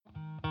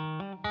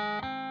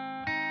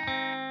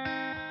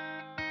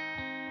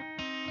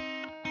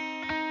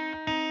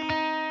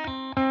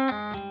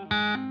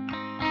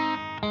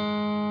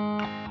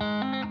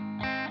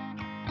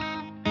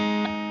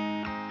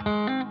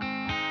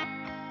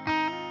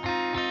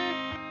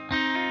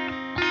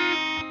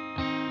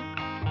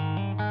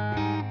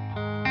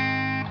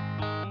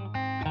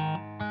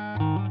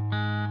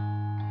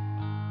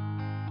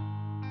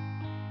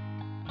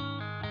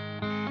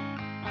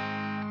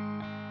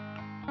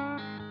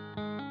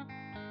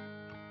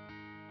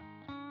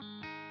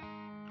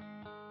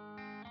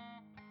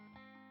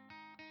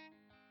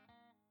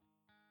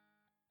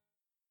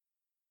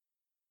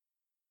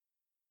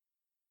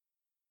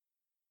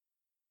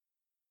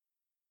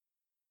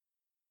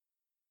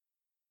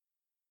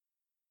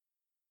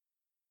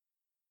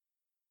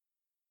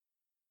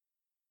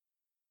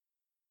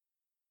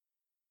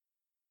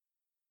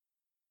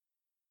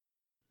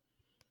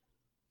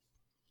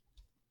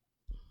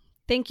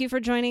Thank you for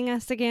joining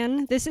us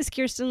again. This is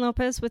Kirsten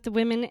Lopez with the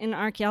Women in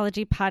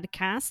Archaeology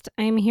podcast.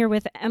 I'm here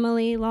with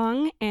Emily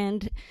Long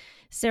and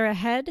Sarah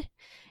Head,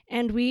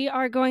 and we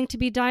are going to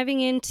be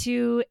diving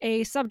into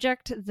a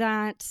subject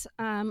that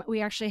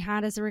we actually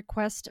had as a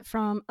request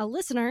from a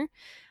listener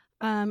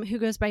who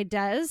goes by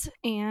Des,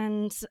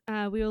 and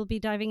we will be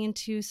diving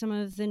into some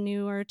of the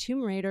newer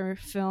Tomb Raider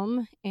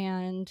film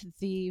and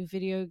the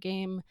video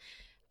game,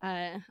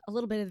 a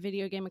little bit of the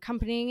video game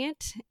accompanying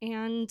it,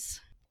 and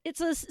it's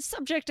a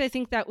subject I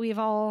think that we've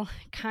all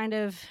kind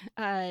of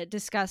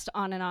discussed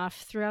on and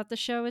off throughout the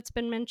show. It's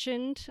been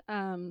mentioned.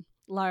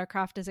 Lara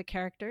Croft as a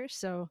character,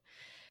 so...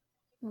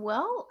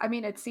 Well, I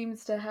mean, it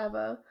seems to have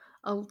a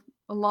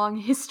long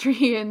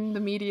history in the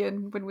media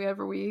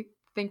whenever we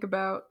think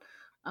about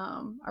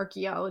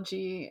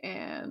archaeology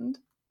and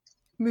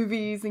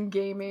movies and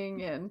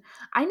gaming. And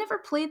I never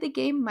played the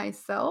game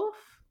myself,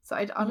 so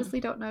I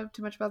honestly don't know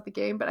too much about the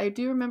game, but I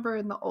do remember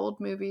in the old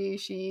movie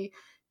she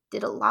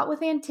did a lot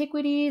with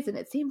antiquities, and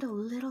it seemed a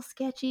little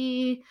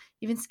sketchy,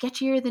 even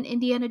sketchier than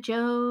Indiana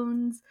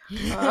Jones.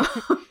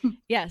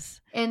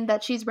 Yes. And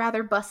that she's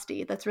rather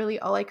busty. That's really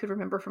all I could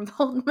remember from the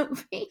whole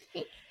movie.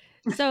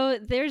 So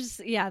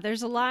there's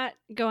a lot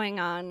going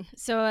on.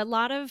 So a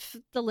lot of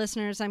the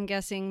listeners, I'm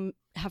guessing,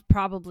 have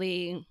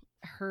probably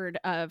heard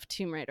of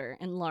Tomb Raider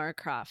and Lara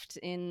Croft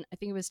in, I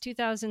think it was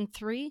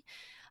 2003.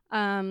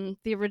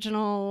 The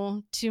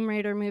original Tomb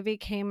Raider movie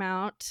came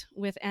out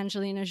with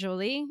Angelina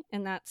Jolie,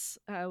 and that's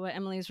what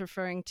Emily's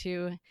referring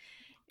to,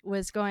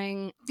 was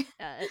going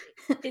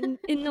in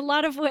a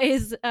lot of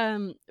ways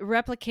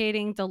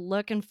replicating the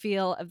look and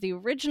feel of the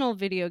original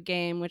video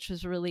game, which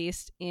was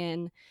released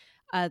in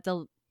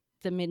the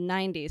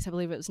mid-90s. I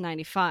believe it was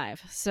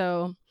 95.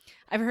 So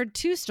I've heard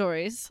two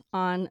stories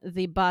on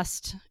the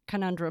bust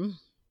conundrum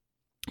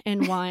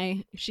and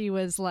why she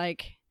was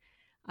like,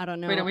 I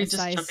don't know. Wait, are we just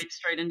jumping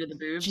straight into the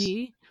boobs?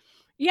 G?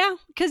 Yeah,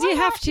 because you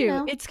have to. You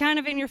know? It's kind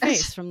of in your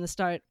face from the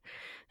start.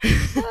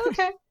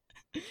 Okay.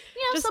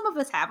 Some of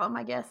us have them,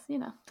 I guess.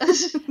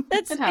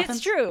 It's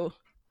true.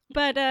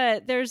 But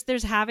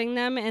there's having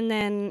them, and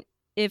then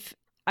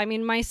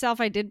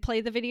myself, I did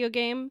play the video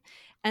game,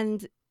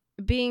 and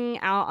being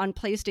out on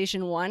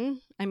PlayStation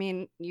 1, I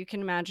mean, you can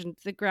imagine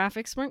the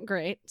graphics weren't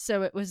great,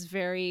 so it was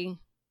very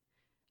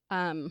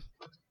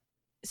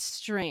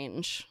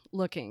strange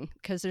looking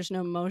because there's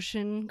no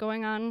motion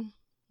going on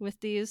with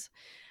these.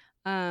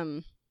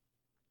 And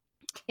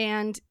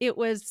it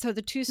was, so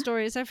the two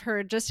stories I've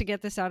heard, just to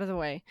get this out of the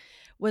way,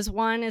 was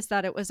one is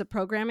that it was a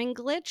programming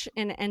glitch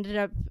and it ended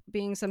up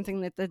being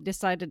something that they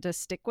decided to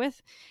stick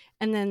with.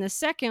 And then the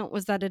second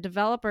was that a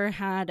developer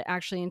had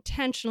actually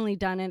intentionally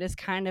done it as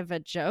kind of a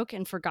joke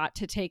and forgot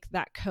to take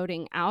that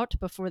coding out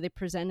before they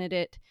presented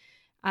it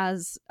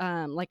as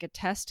like a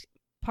test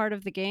part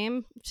of the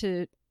game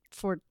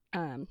for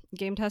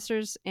game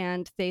testers,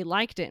 and they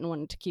liked it and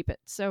wanted to keep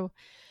it. So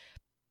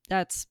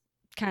that's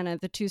kind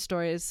of the two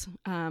stories.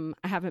 I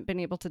haven't been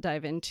able to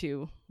dive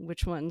into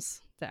which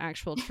one's the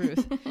actual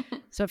truth.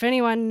 So if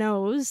anyone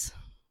knows,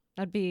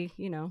 that'd be,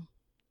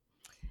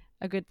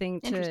 a good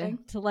thing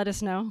to let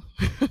us know.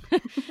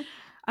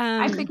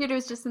 I figured it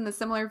was just in the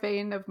similar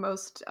vein of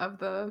most of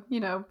the,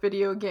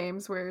 video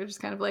games where you're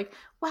just kind of like,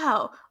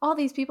 wow, all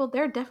these people,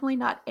 they're definitely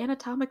not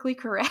anatomically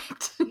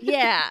correct.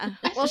 Yeah.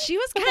 Well, she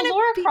was kind of... The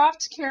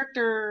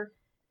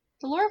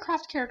Lara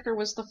Croft character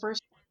was the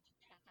first one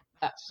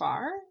that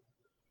far.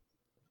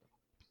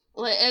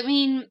 I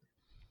mean,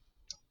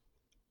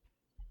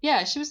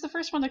 yeah, she was the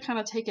first one to kind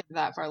of take it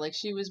that far. Like,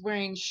 she was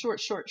wearing short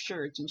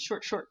shirts and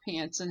short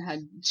pants and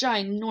had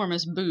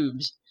ginormous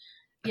boobs.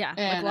 Yeah,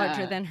 and, like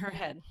larger than her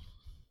head.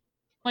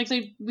 Like,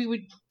 we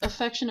would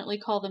affectionately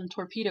call them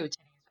torpedo titties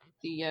at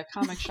the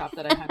comic shop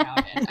that I hung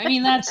out in. I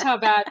mean, that's how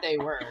bad they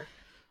were.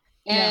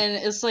 And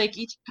it's like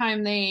each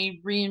time they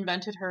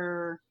reinvented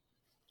her,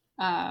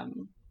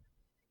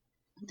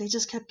 they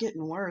just kept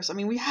getting worse. I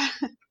mean,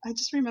 I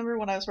just remember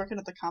when I was working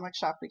at the comic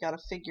shop, we got a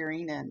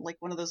figurine in, like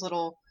one of those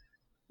little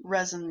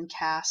resin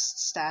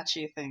cast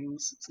statue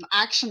things. It's an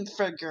action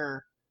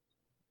figure.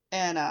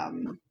 And,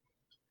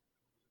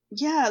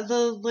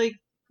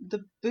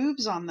 the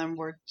boobs on them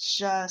were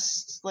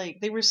just,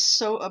 like, they were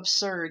so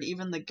absurd,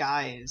 even the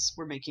guys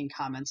were making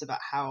comments about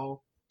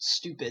how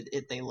stupid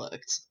they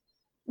looked.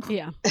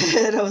 Yeah.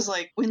 And I was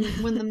like, when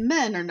the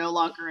men are no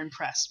longer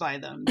impressed by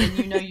them,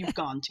 then you've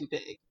gone too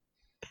big.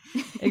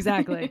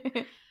 Exactly.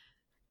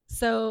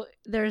 So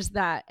there's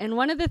that. And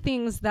one of the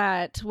things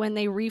that when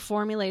they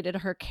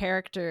reformulated her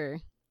character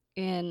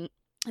in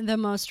the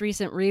most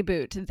recent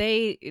reboot,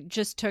 they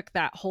just took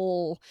that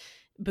whole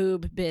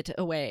boob bit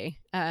away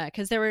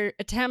because there were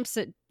attempts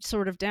at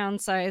sort of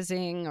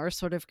downsizing or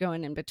sort of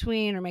going in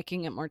between or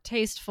making it more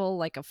tasteful,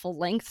 like a full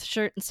length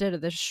shirt instead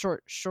of this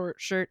short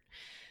shirt.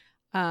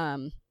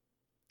 And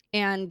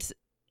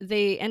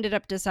they ended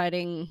up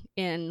deciding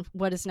in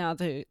what is now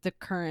the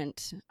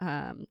current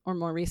or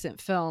more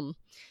recent film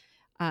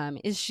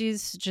is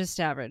she's just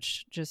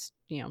average, just,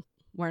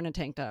 wearing a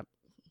tank top,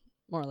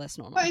 more or less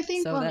normal. But I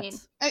think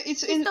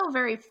it's still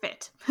very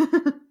fit.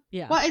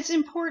 Yeah. Well, it's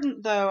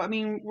important though. I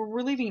mean,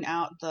 we're leaving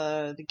out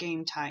the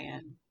game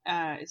tie-in.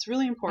 It's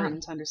really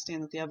important to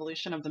understand that the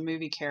evolution of the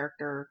movie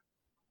character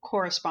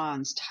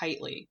corresponds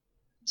tightly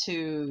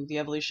to the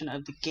evolution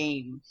of the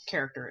game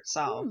character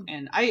itself.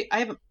 And I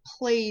haven't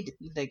played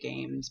the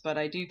games, but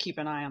I do keep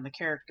an eye on the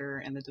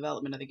character and the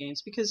development of the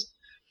games because,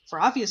 for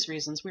obvious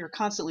reasons, we are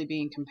constantly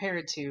being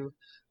compared to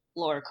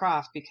Lara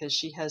Croft because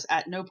she has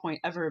at no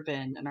point ever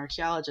been an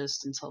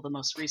archaeologist until the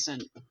most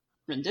recent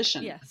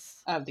rendition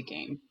of the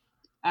game.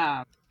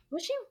 Was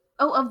she?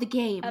 Oh, of the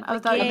game. Of I the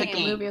thought game. of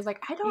the movie. I was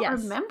like, I don't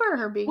Yes. remember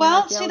her being.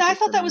 Well, an see, archaeologist I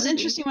thought in that the was movie.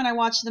 interesting when I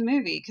watched the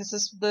movie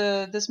because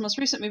this most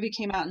recent movie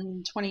came out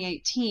in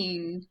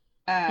 2018,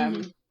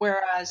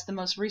 whereas the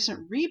most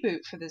recent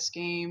reboot for this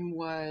game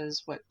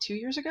was what 2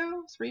 years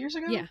ago, 3 years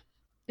ago. Yeah,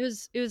 it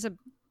was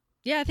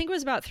I think it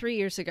was about 3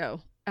 years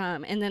ago.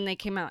 And then they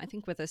came out, I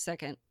think, with a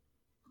second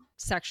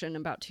section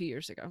about 2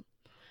 years ago.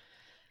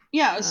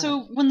 Yeah.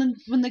 So when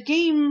the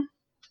game,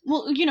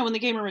 well, you know, when the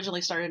game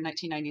originally started in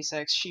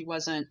 1996, she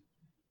wasn't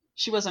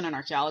an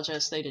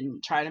archaeologist. They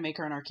didn't try to make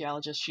her an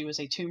archaeologist. She was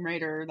a Tomb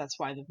Raider. That's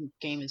why the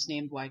game is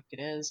named like it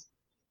is.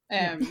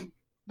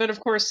 But of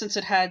course, since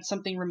it had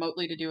something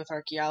remotely to do with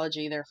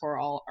archaeology, therefore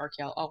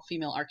all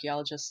female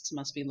archaeologists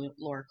must be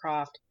Lara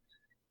Croft.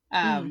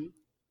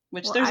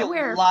 Which well, there's I a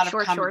wear lot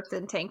of shorts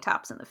and tank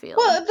tops in the field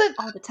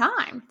all the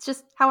time. It's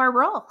just how I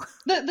roll.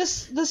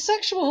 The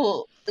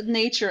sexual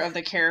nature of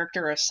the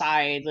character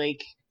aside,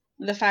 like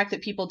the fact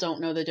that people don't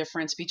know the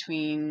difference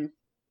between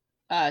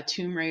a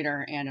Tomb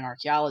Raider and an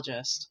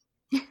archaeologist,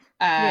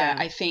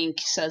 I think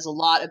says a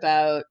lot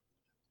about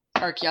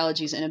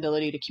archaeology's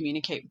inability to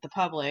communicate with the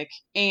public.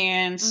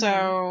 And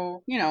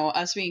so, you know,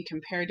 us being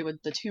compared to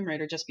the Tomb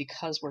Raider just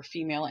because we're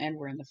female and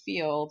we're in the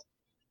field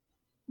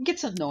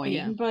gets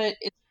annoying, but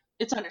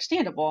it's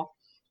understandable.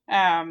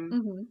 Yeah,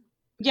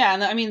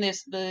 and I mean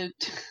the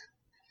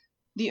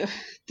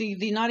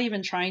not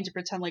even trying to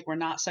pretend like we're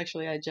not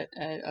sexually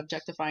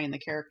objectifying the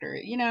character.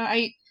 You know,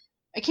 I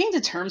came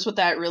to terms with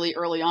that really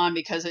early on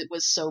because it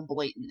was so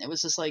blatant. It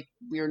was just like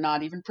we're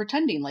not even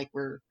pretending like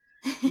we're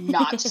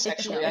not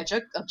sexually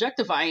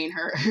objectifying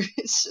her.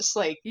 It's just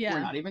like we're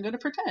not even going to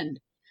pretend,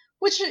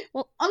 which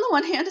on the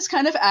one hand is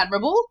kind of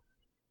admirable.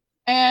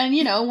 And,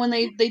 you know, when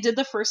they did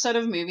the first set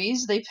of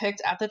movies, they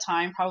picked, at the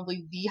time,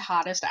 probably the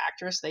hottest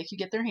actress they could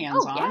get their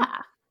hands on.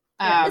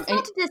 It's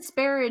not to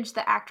disparage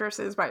the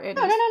actresses by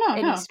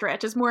any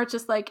stretch. It's more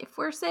just like, if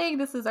we're saying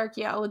this is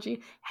archaeology,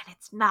 and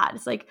it's not,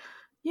 it's like,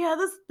 yeah,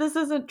 this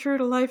isn't true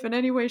to life in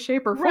any way,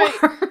 shape, or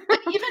form.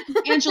 Even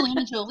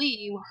Angelina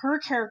Jolie, her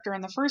character in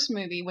the first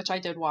movie, which I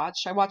did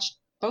watch, I watched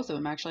both of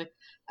them, actually,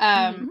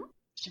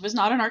 she was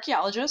not an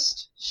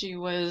archaeologist. She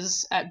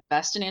was, at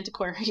best, an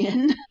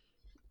antiquarian.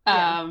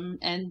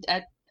 And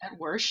at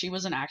worst, she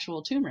was an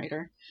actual Tomb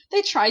Raider.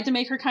 They tried to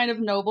make her kind of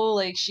noble,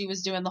 like she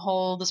was doing the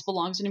whole "this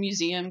belongs in a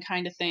museum"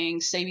 kind of thing,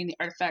 saving the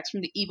artifacts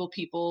from the evil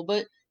people,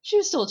 but she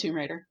was still a Tomb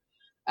Raider.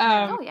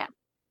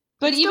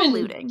 But even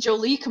looting.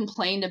 Jolie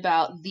complained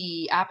about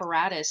the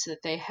apparatus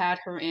that they had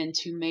her in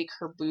to make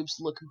her boobs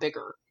look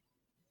bigger.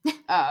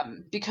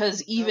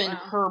 Because even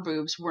her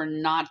boobs were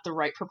not the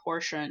right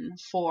proportion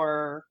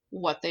for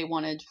what they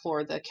wanted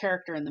for the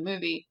character in the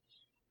movie.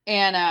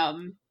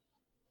 And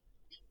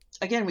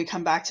again, we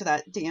come back to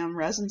that damn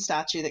resin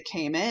statue that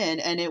came in,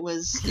 and it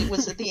was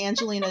the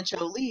Angelina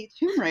Jolie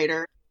Tomb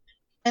Raider,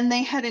 and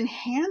they had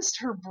enhanced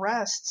her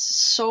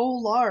breasts so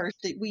large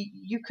that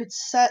you could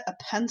set a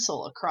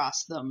pencil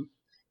across them,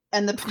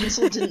 and the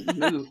pencil didn't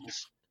move.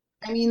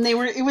 I mean,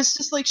 it was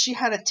just like she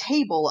had a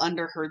table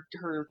under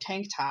her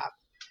tank top.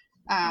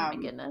 Oh my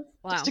goodness!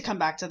 Wow. Just to come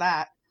back to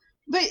that,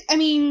 but I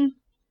mean,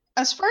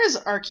 as far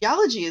as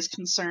archaeology is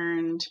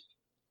concerned,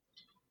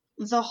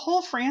 the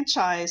whole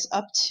franchise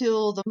up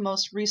till the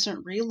most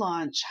recent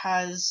relaunch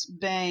has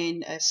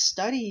been a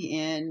study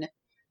in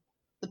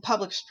the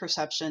public's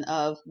perception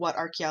of what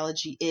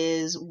archaeology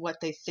is, what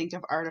they think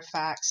of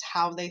artifacts,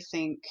 how they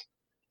think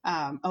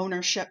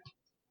ownership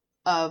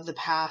of the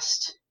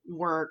past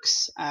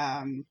works,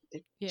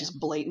 just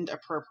blatant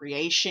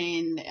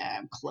appropriation,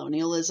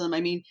 colonialism.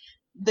 I mean,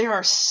 there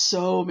are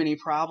so many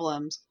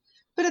problems.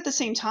 But at the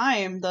same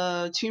time,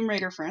 the Tomb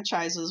Raider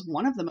franchise is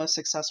one of the most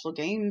successful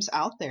games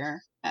out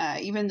there.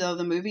 Even though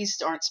the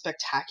movies aren't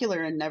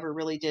spectacular and never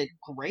really did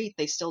great,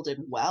 they still did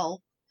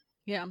well.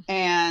 Yeah.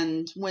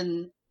 And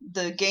when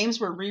the games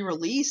were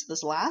re-released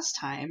this last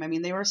time, I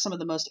mean, they were some of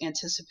the most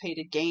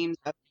anticipated games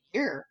of the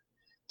year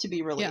to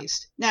be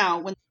released. Yeah. Now,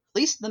 when they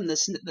released them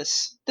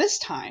this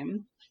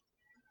time,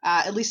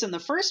 at least in the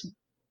first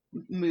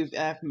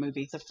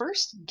the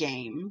first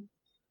game,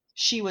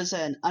 she was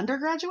an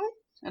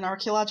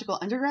archaeological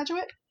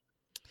undergraduate.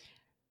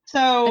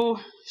 So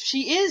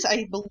she is,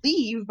 I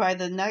believe, by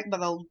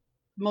the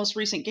most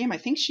recent game, I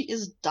think she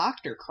is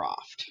Dr.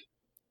 Croft.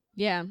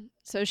 Yeah.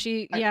 So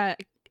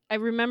I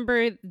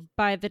remember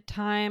by the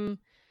time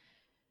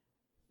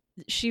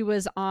she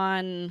was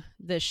on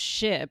the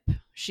ship,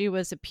 she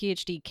was a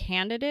PhD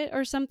candidate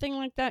or something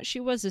like that. She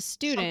was a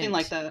student. Something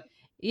like that.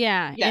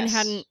 Yeah. Yes. And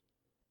hadn't.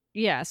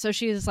 Yeah. So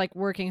she was like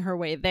working her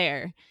way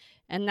there.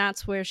 and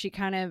that's where she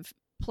kind of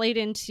played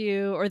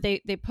into, or they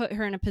put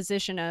her in a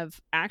position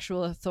of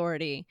actual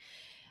authority.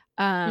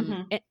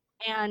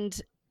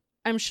 And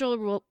I'm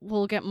sure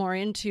we'll get more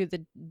into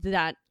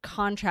that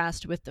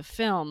contrast with the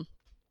film.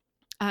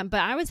 But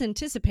I was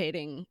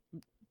anticipating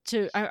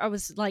I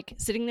was like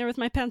sitting there with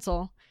my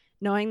pencil,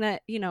 knowing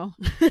that,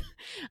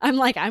 I'm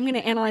going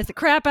to analyze the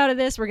crap out of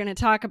this. We're going to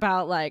talk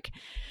about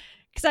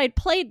because I had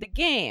played the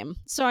game.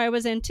 So I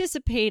was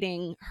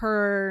anticipating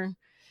her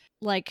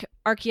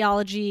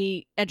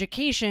archaeology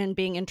education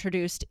being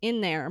introduced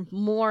in there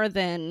more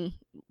than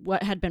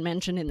what had been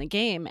mentioned in the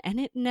game. And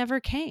it never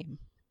came.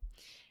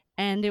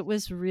 And it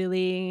was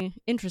really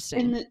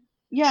interesting.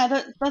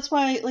 That's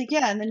why,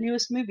 in the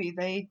newest movie,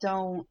 they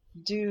don't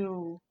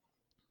do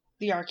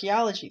the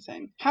archaeology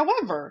thing.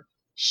 However,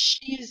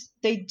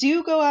 they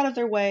do go out of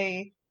their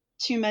way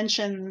to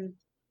mention,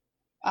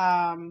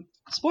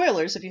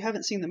 spoilers, if you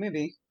haven't seen the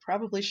movie,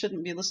 probably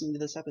shouldn't be listening to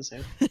this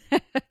episode.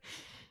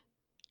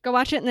 Go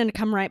watch it and then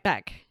come right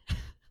back.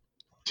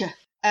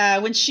 Yeah.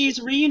 When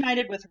she's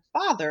reunited with her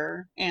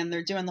father and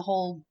they're doing the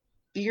whole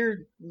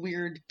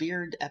weird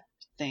beard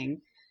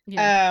thing,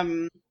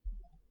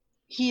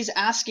 he's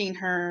asking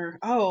her,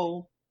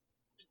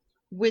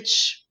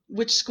 which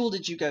school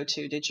did you go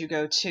to? Did you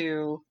go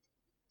to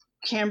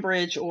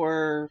Cambridge,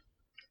 or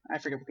I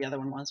forget what the other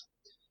one was.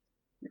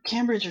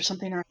 Cambridge or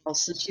something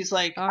else. And she's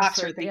like,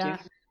 Oxford, thank you.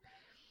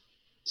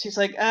 She's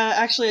like,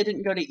 actually, I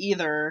didn't go to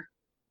either.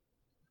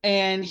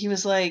 And he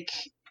was like,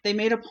 they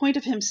made a point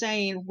of him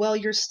saying, well,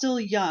 you're still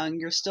young.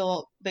 You're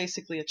still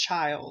basically a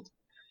child.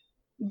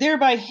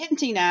 Thereby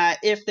hinting at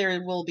if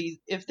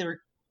there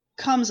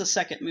comes a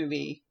second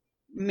movie,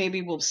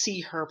 maybe we'll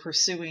see her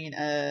pursuing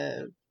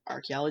a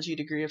archaeology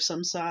degree of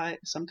some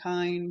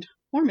kind,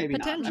 or maybe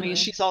not. I mean,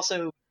 she's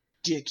also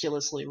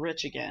ridiculously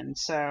rich again,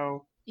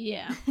 so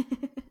yeah.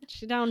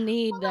 She don't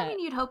need that. I mean,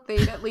 you'd hope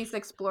they'd at least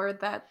explore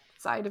that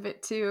side of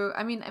it too.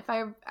 I mean, if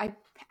I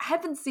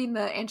haven't seen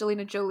the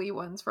Angelina Jolie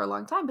ones for a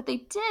long time, but they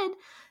did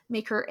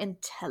make her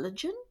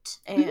intelligent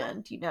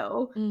and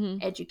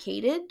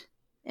educated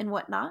and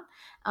whatnot.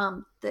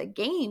 The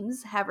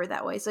games have her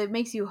that way, so it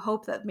makes you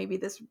hope that maybe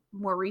this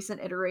more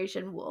recent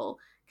iteration will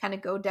kind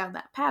of go down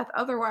that path.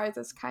 Otherwise,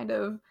 it's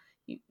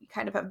you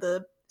kind of have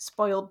the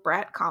spoiled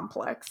brat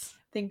complex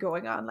thing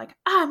going on, like,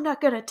 I'm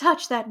not gonna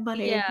touch that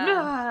money,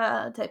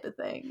 type of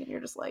thing, and you're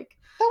just like,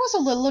 that was a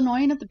little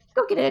annoying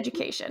go get an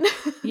education.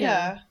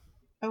 Yeah.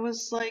 I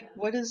was like,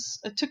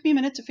 it took me a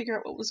minute to figure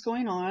out what was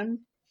going on,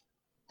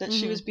 that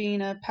she was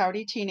being a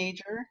pouty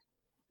teenager.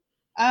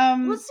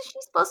 Was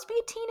she supposed to be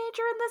a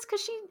teenager in this?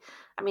 Because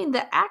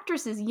the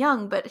actress is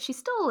young, but she's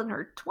still in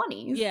her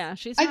 20s. Yeah,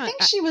 she's I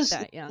think she was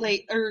that young.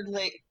 late.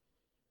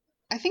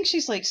 I think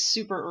she's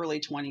super early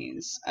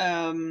 20s.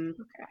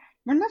 Okay.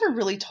 We're never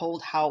really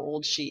told how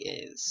old she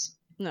is.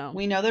 No.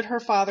 We know that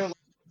her father,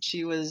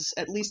 she was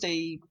at least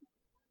a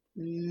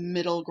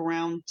middle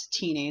ground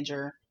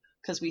teenager,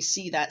 because we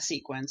see that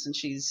sequence, and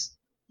she's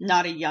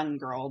not a young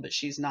girl, but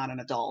she's not an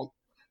adult.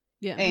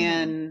 Yeah.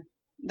 And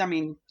I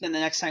mean, then the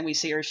next time we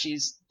see her,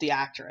 she's the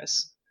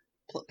actress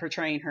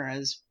portraying her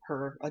as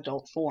her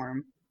adult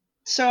form.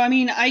 So, I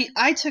mean,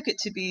 I took it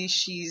to be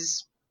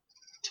she's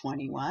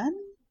 21,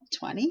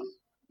 20.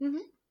 I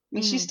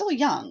mean, she's still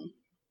young,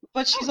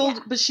 but she's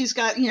old, but she's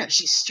got,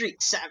 she's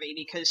street savvy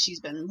because she's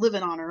been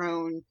living on her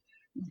own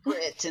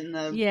grit in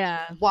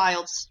the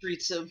wild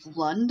streets of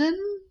London.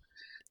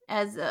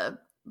 As a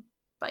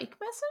bike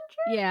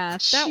messenger? Yeah,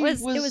 it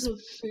was a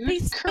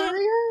food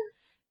courier?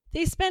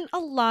 They spent a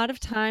lot of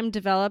time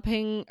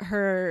developing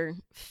her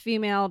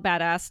female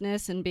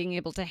badassness and being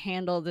able to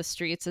handle the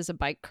streets as a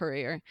bike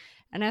courier.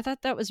 And I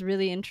thought that was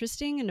really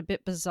interesting and a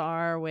bit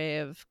bizarre way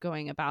of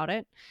going about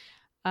it.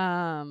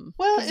 Well,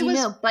 it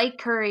was, bike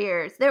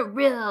couriers, they're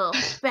real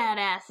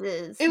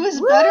badasses. It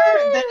was better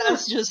than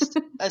us just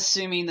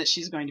assuming that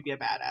she's going to be a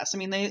badass. I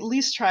mean, they at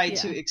least tried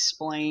to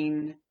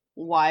explain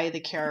why the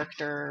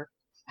character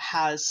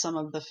has some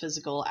of the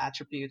physical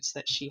attributes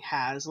that she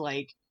has.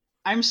 Like,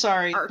 I'm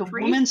sorry, the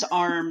woman's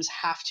arms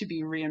have to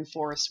be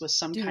reinforced with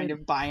some kind of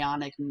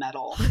bionic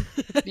metal,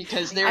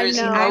 because there is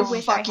no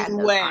fucking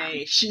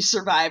way she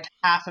survived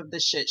half of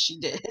the shit she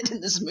did in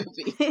this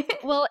movie.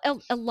 Well,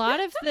 a lot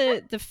of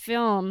the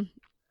film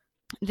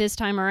this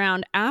time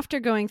around, after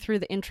going through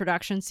the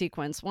introduction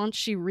sequence, once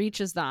she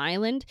reaches the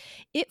island,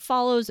 it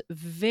follows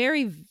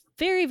very,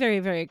 very, very,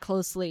 very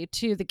closely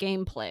to the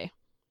gameplay.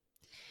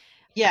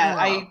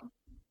 Yeah,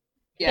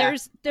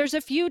 There's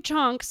a few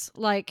chunks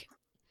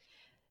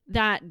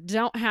that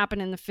don't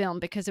happen in the film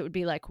because it would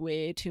be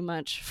way too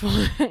much for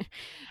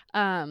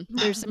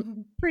there's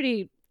some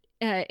pretty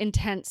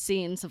intense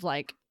scenes of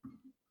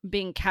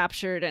being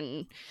captured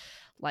and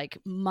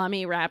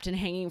mummy wrapped and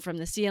hanging from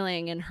the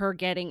ceiling, and her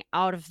getting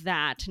out of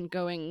that and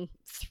going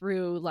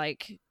through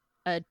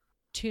a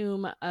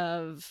tomb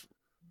of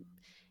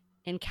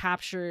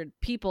encaptured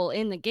people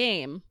in the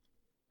game.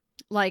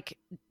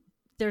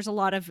 There's a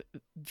lot of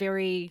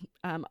very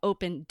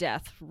open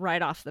death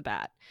right off the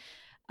bat.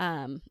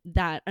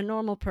 That a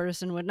normal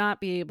person would not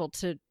be able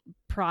to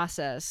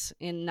process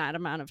in that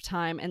amount of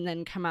time and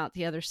then come out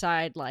the other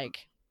side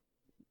like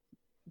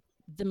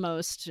the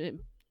most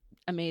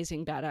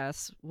amazing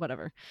badass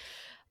whatever.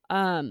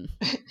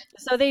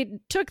 So they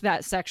took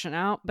that section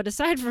out, but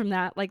aside from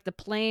that, like the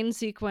plane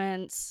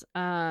sequence,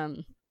 a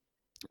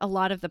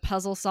lot of the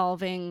puzzle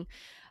solving,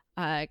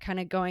 kind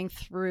of going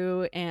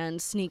through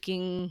and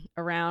sneaking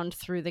around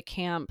through the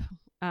camp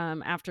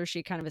after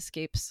she kind of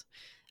escapes,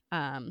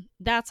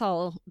 that's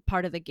all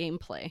part of the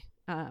gameplay.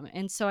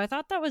 And so I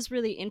thought that was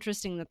really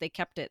interesting that they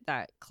kept it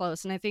that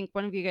close. And I think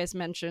one of you guys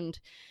mentioned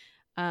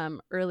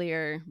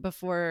earlier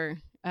before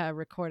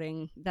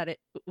recording that it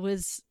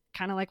was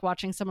kind of like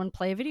watching someone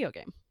play a video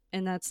game,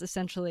 and that's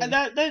essentially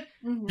that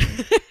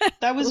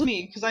was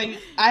me, because I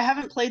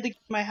haven't played the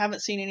game. I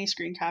haven't seen any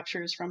screen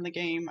captures from the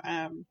game,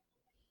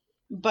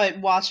 but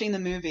watching the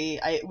movie,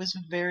 it was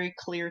very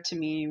clear to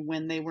me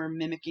when they were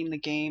mimicking the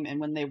game and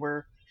when they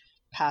were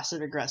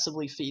passive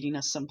aggressively feeding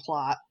us some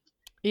plot.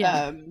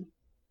 And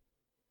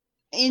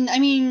I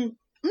mean,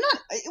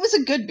 it was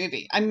a good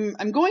movie.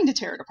 I'm going to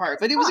tear it apart,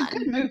 but it was a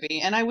good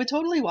movie, and I would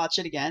totally watch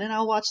it again, and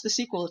I'll watch the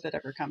sequel if it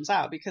ever comes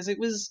out, because it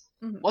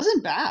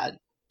wasn't bad.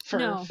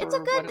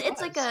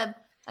 It's like a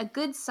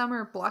good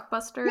summer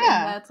blockbuster, and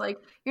that's like,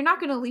 you're not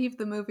going to leave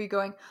the movie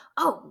going,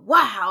 oh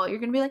wow, you're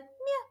going to be like,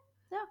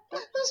 yeah,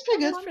 that was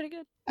pretty good. That's pretty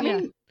good.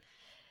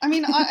 I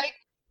mean, I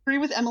agree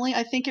with Emily.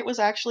 I think it was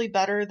actually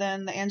better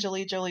than the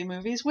Angelina Jolie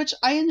movies, which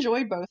I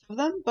enjoyed both of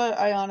them, but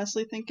I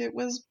honestly think it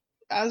was,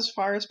 as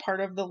far as part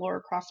of the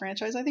Lara Croft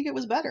franchise, I think it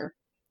was better.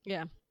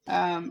 Yeah.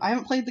 I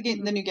haven't played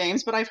the new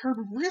games, but I've heard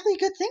really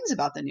good things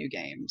about the new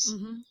games.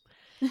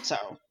 So,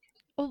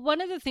 well,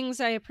 one of the things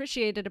I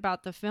appreciated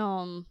about the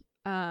film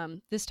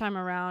this time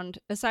around,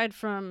 aside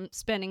from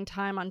spending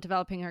time on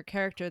developing her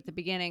character at the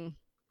beginning,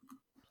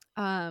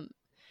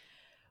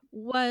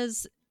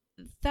 was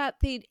that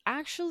they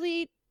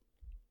actually,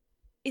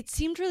 it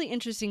seemed really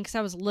interesting because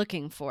I was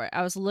looking for it.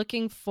 I was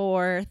looking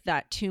for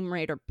that Tomb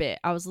Raider bit.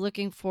 I was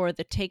looking for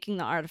the taking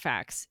the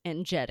artifacts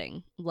and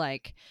jetting.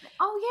 Like,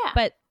 oh yeah.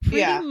 But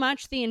pretty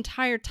much the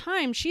entire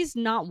time, she's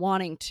not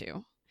wanting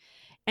to.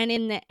 And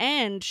in the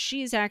end,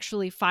 she's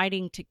actually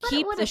fighting to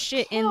keep the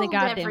shit in the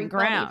goddamn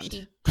ground.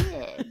 She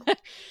did.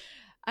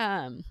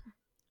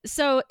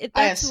 So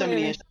I have so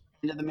many issues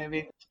into the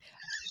movie.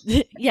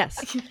 Yes.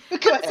 See, I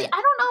don't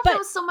know if it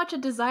was so much a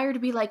desire to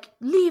be like,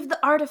 leave the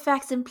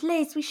artifacts in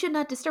place, we should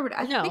not disturb it.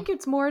 I think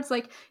it's more, it's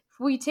like, if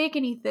we take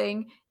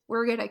anything,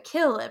 we're gonna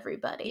kill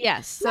everybody.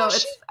 Yes. So I don't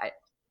know.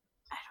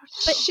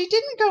 But she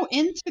didn't go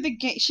into the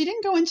game. She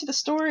didn't go into the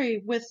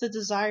story with the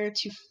desire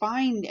to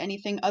find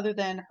anything other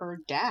than her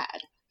dad.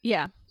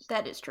 Yeah,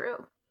 that is true.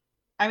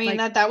 I mean,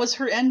 that was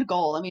her end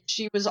goal. I mean,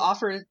 she was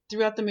offered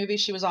throughout the movie.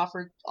 She was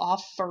offered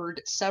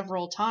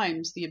several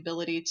times the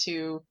ability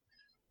to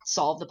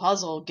solve the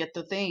puzzle, get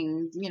the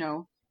thing,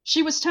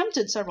 she was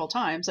tempted several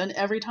times, and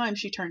every time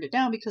she turned it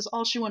down because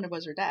all she wanted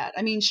was her dad.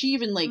 I mean, she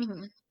even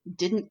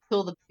didn't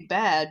kill the big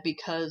bad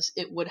because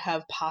it would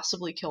have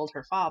possibly killed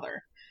her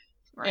father.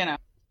 Right.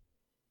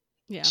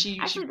 Yeah. She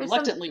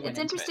reluctantly went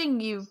into it. It's interesting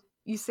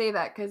you say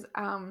that, because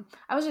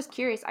I was just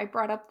curious. I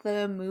brought up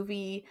the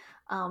movie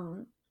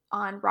on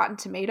Rotten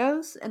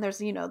Tomatoes, and there's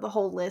the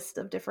whole list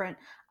of different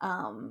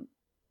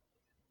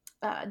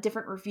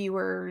different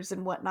reviewers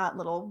and whatnot,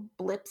 little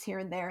blips here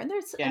and there, and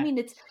there's I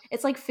mean,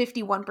 it's like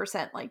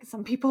 51%. Like,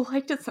 some people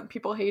liked it, some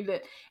people hated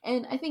it,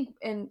 and I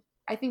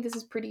think this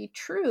is pretty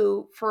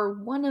true.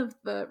 For one of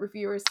the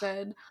reviewers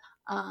said,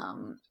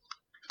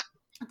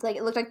 it's like,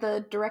 it looked like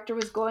the director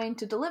was going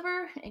to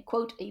deliver, and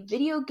quote, a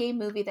video game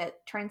movie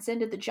that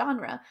transcended the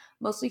genre,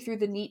 mostly through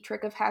the neat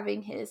trick of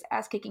having his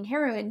ass-kicking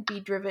heroine be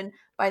driven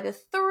by the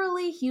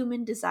thoroughly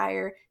human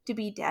desire to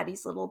be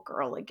daddy's little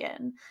girl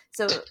again.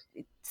 So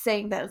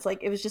saying that it's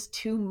like, it was just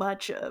too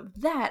much of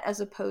that, as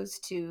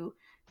opposed to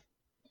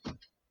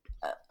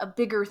a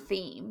bigger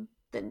theme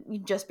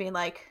than just being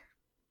like,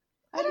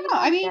 I don't know.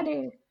 I mean,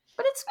 daddy.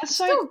 But it's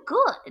still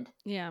good.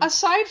 Yeah.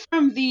 Aside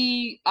from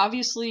the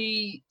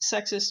obviously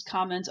sexist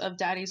comment of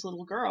daddy's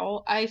little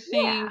girl, I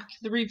think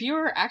the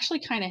reviewer actually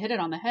kind of hit it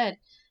on the head.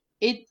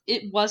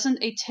 It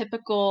wasn't a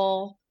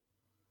typical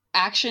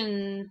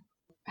action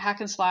hack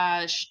and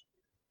slash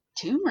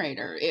Tomb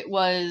Raider. It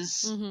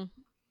was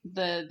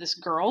this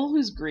girl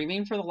who's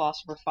grieving for the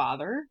loss of her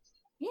father.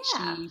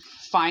 Yeah. She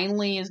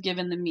finally is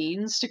given the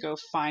means to go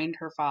find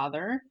her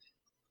father.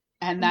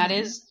 And that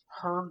is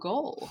her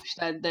goal.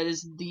 That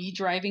is the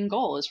driving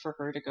goal, is for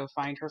her to go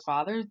find her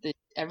father.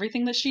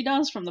 Everything that she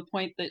does, from the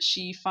point that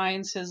she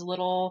finds his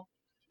little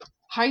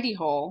hidey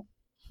hole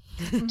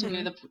to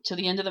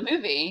the end of the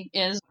movie,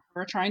 is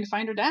her trying to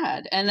find her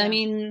dad. And I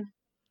mean,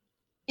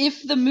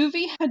 if the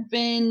movie had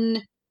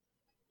been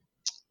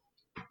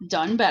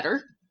done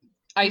better,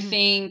 I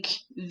think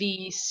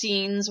the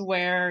scenes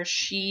where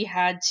she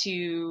had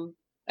to,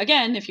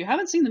 again, if you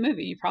haven't seen the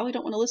movie, you probably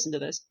don't want to listen to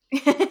this.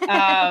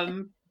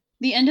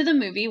 The end of the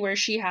movie where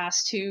she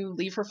has to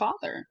leave her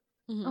father.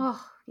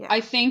 Oh, yeah.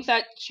 I think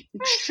that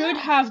should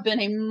have been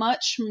a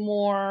much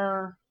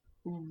more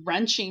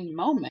wrenching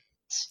moment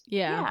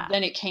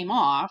than it came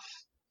off.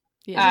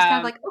 Yeah. Just kind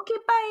of like, okay,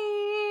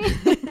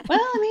 bye. Well,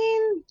 I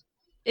mean,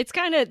 It's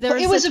kind of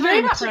there was a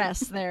very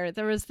press there.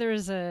 There was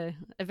a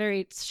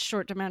very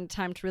short amount of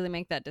time to really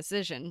make that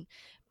decision,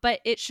 but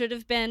it should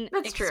have been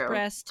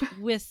expressed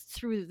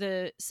through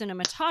the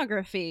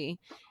cinematography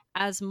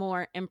as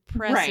more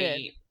impressive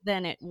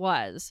than it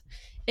was.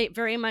 It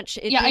very much.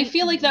 I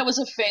feel like that was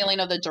a failing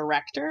of the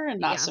director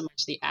and not so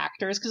much the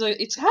actors, because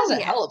it has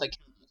a hell of a.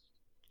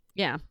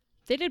 Yeah,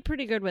 they did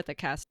pretty good with the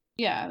cast.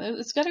 Yeah,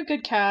 it's got a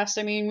good cast.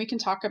 I mean, we can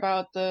talk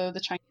about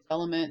the Chinese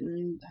element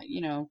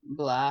and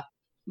blah.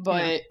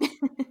 But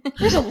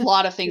there's a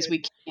lot of things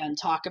we can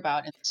talk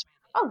about in this.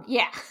 Oh,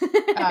 yeah.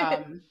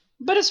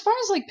 But as far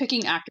as like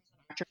picking actors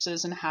and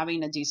actresses and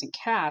having a decent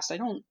cast, I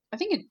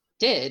think it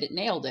did. It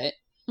nailed it.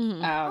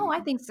 Mm-hmm.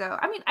 I think so.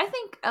 I mean, I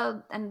think,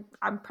 and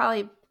I'm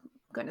probably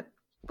going to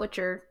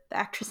butcher the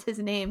actress's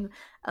name,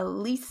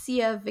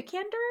 Alicia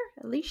Vikander?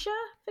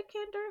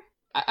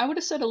 I would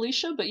have said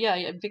Alicia, but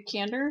yeah,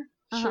 Vikander.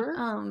 Sure.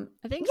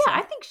 I think so.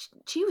 I think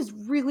she was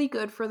really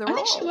good for the role. I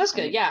think she was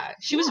good. Yeah,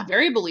 she was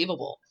very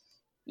believable.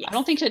 Yes. I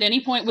don't think at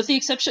any point, with the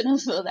exception of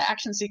the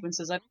action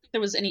sequences, I don't think there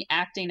was any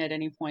acting at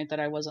any point that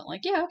I wasn't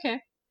like, yeah, okay,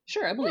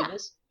 sure, I believe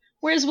this.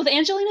 Whereas with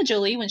Angelina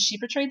Jolie, when she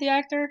portrayed the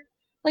actor,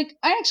 like,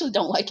 I actually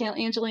don't like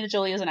Angelina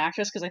Jolie as an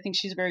actress because I think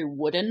she's very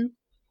wooden.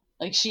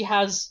 Like, she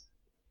has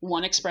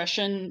one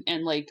expression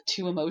and, like,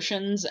 two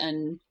emotions,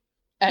 and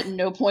at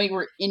no point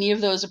were any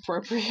of those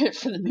appropriate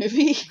for the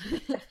movie.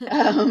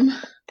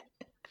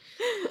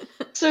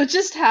 So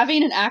just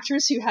having an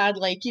actress who had,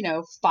 like,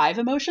 5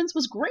 emotions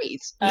was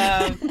great.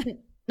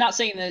 Not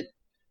saying that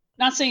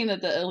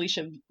the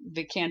Alicia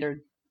Vikander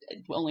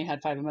only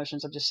had 5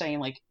 emotions. I'm just saying,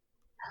 like,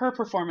 her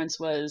performance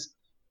was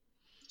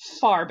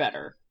far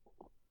better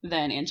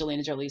than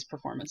Angelina Jolie's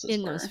performances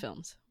in those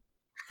films.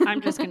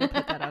 I'm just going to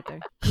put that out there.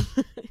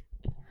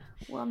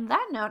 Well, on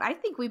that note, I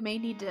think we may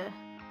need to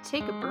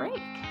take a break.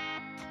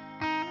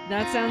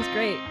 That sounds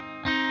great.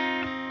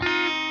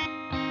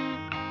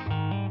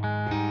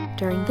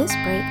 During this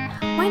break,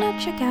 why not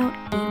check out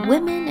the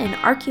Women in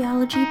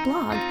Archaeology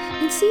blog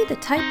and see the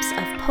types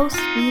of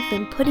posts we've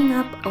been putting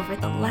up over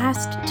the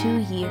last 2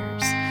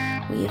 years.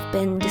 We have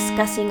been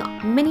discussing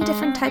many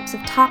different types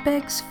of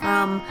topics,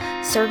 from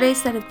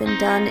surveys that have been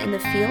done in the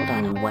field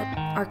on what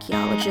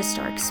archaeologists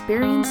are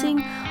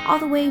experiencing, all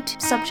the way to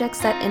subjects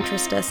that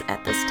interest us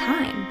at this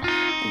time.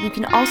 You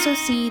can also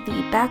see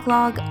the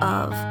backlog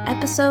of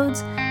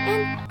episodes,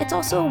 and it's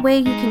also a way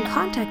you can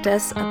contact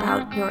us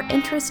about your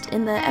interest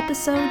in the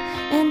episode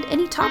and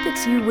any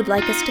topics you would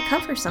like us to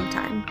cover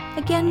sometime.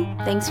 Again,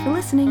 thanks for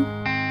listening.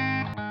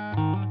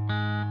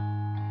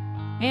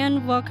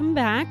 And welcome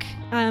back.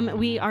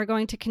 We are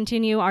going to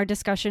continue our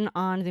discussion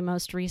on the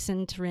most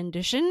recent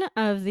rendition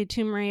of the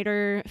Tomb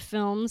Raider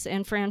films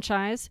and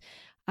franchise,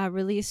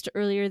 released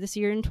earlier this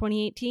year in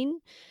 2018.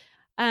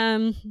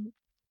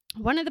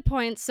 One of the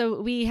points,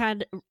 so we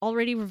had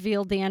already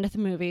revealed the end of the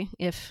movie.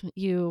 If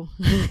you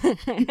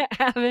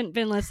haven't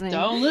been listening,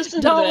 don't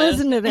listen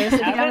to this if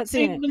you haven't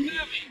seen the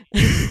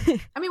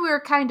movie. I mean, we were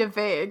kind of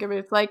vague. I mean,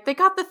 it's like, they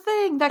got the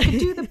thing that could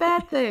do the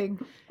bad thing.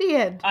 The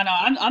end. I know.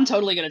 I'm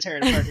totally going to tear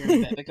it apart here in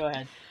a bit, but go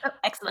ahead. Oh,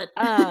 excellent.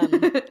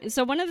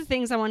 So one of the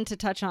things I wanted to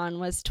touch on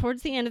was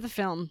towards the end of the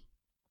film,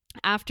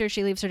 after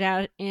she leaves her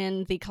dad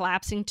in the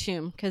collapsing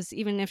tomb, because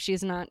even if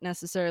she's not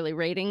necessarily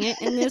rating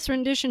it in this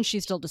rendition, she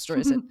still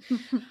destroys it.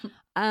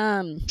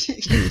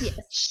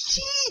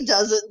 She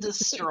doesn't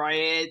destroy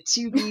it,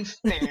 to be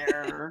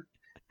fair.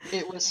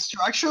 It was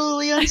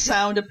structurally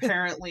unsound,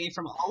 apparently,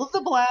 from all of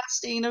the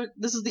blasting.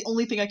 This is the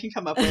only thing I can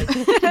come up with. All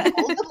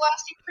of the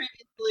blasting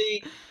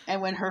previously,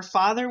 and when her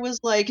father was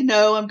like,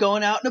 no, I'm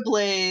going out in a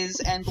blaze,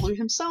 and blew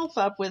himself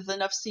up with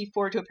enough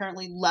C4 to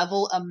apparently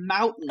level a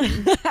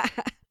mountain.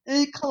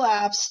 It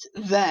collapsed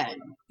then.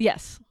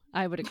 Yes,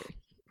 I would agree.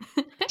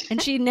 And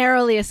she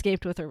narrowly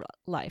escaped with her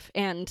life.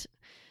 And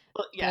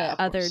the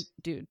other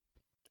dude,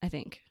 I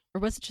think. Or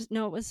was it just...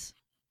 No, it was...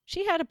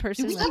 She had a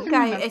person... Some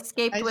guy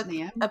escaped with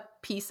a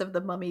piece of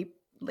the mummy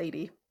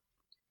lady.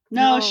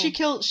 No, she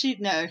killed... She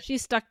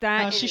stuck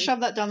that... No, she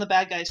shoved that down the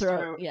bad guy's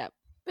throat. Yeah.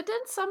 But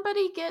didn't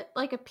somebody get,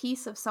 like, a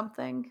piece of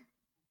something?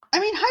 I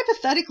mean,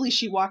 hypothetically,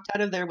 she walked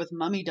out of there with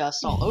mummy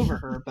dust all over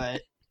her,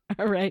 but...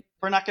 All right.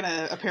 We're not going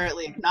to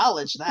apparently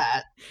acknowledge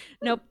that.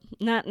 Nope,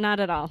 not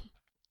at all.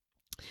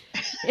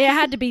 It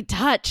had to be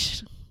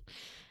touched.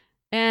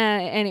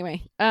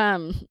 Anyway,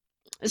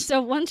 so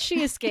once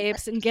she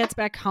escapes and gets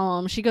back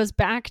home, she goes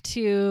back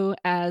to,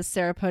 as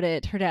Sarah put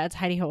it, her dad's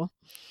hidey hole,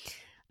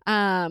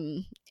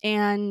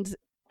 and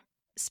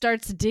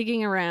starts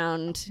digging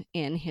around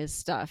in his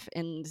stuff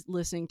and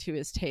listening to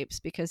his tapes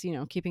because,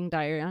 keeping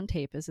diary on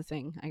tape is a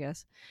thing, I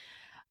guess.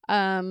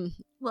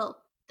 Well,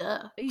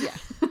 duh. Yeah.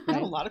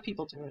 Right. A lot of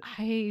people do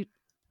it.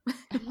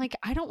 I'm like,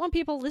 I don't want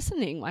people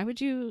listening. Why would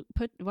you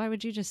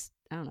just,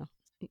 I don't know.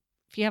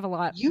 If you have a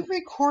lot. You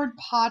record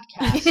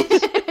podcasts.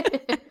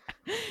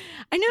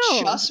 I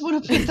know. Just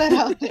want to put that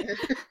out there.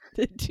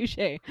 Touche.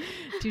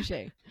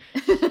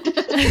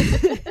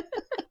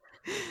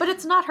 But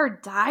it's not her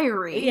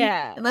diary.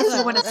 Yeah. Unless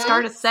you want to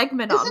start a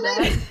segment on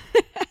that.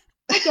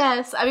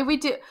 guess. I mean,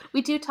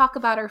 we do talk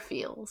about our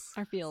feels.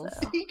 Our feels.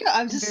 So.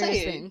 I'm just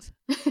Various saying.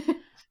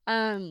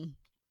 things.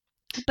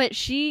 But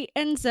she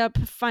ends up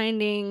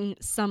finding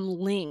some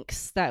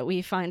links that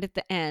we find at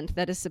the end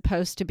that is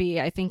supposed to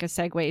be, I think, a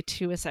segue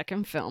to a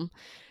second film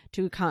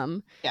to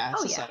come. Yeah,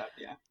 it's a setup,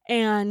 yeah.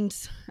 And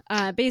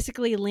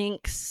basically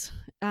links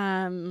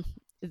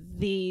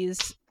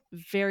these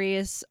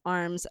various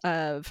arms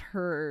of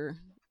her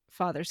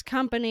father's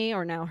company,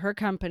 or now her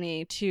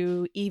company,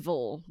 to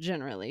evil,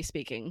 generally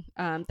speaking,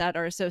 that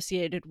are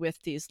associated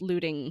with these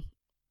looting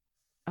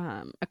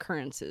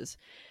occurrences.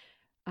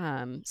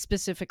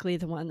 Specifically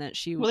the one that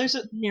she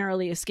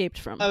narrowly escaped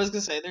from. I was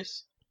gonna say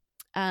there's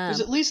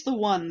at least the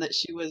one that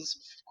she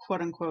was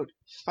quote unquote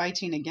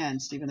fighting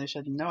against, even though she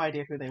had no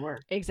idea who they were.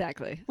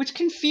 Exactly. Which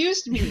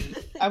confused me.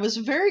 I was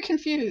very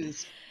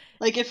confused.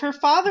 Like, if her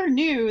father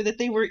knew that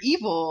they were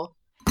evil,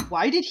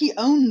 why did he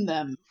own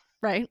them?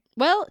 Right.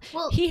 Well,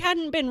 he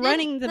hadn't been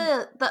running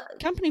the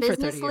company for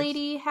 30 years. Business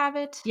lady have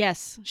it?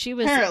 Yes, she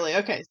was. Apparently,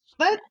 okay.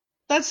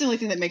 That's the only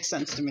thing that makes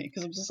sense to me,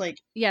 because I'm just like,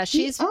 yeah,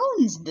 she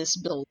owns this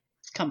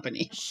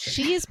company.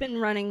 She's been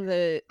running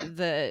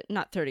the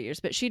not 30 years,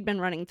 but she'd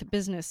been running the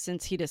business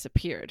since he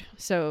disappeared.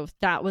 So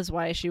that was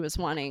why she was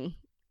wanting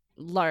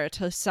Lara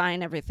to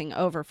sign everything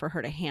over for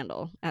her to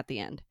handle at the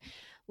end.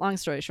 Long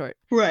story short.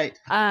 Right.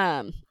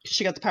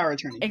 She got the power of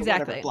attorney.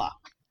 Exactly. Whatever, blah.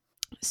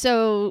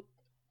 So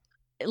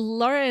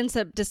Lara ends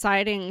up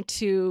deciding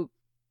to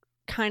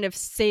kind of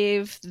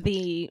save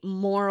the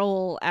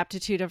moral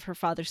aptitude of her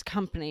father's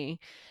company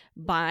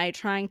by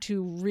trying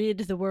to rid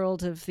the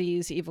world of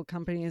these evil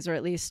companies, or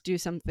at least do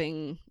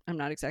something, I'm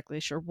not exactly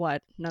sure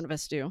what, none of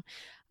us do,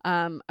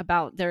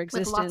 about their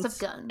existence. With lots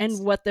of guns.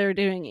 And what they're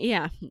doing.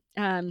 Yeah.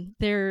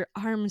 They're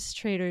arms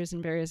traders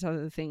and various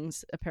other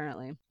things,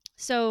 apparently.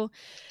 So...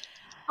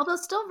 although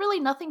still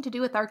really nothing to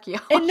do with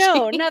archaeology.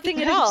 No,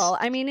 nothing at all.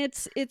 I mean,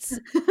 it's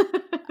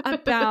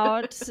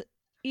about,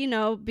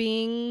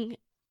 being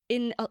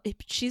in...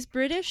 she's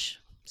British,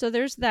 so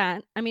there's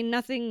that. I mean,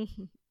 nothing...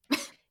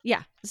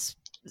 Yeah.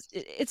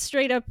 It's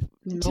straight up,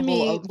 to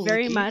me,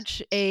 very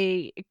much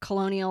a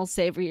colonial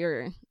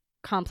savior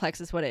complex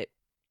is what it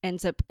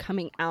ends up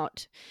coming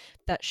out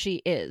that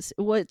she is,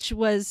 which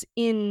was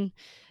in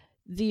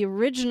the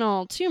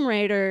original Tomb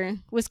Raider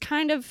was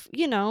kind of,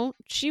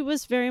 she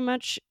was very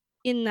much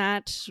in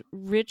that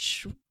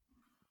rich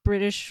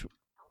British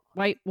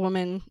white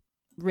woman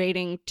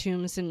raiding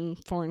tombs in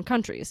foreign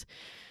countries.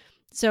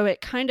 So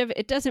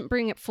it doesn't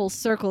bring it full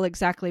circle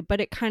exactly,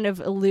 but it kind of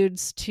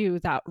alludes to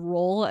that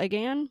role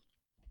again.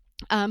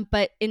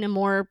 But in a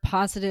more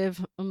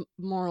positive,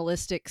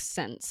 moralistic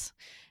sense,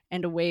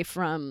 and away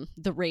from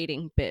the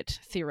raiding bit,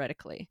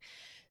 theoretically.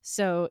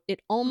 So it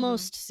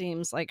almost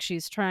seems like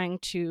she's trying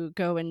to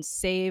go and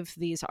save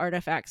these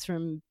artifacts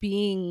from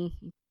being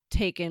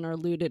taken or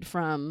looted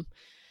from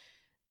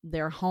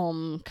their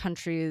home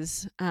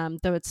countries,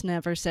 though it's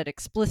never said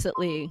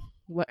explicitly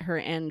what her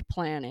end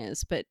plan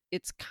is. But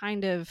it's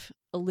kind of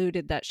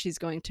alluded that she's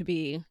going to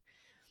be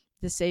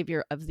the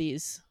savior of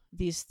these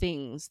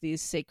things,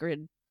 these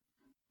sacred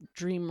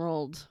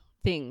dream-rolled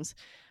things.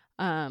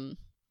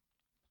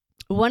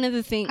 One of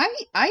the things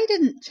I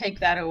didn't take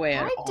that away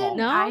at all. I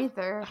didn't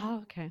either. Oh,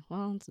 okay.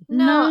 Well,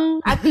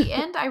 no. At the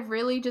end, I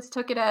really just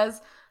took it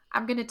as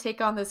I'm going to take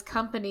on this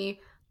company.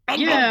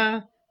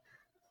 Yeah.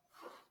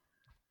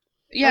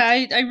 Yeah,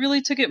 I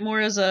really took it more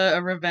as a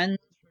revenge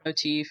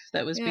motif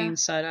that was being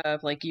set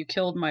up. Like, you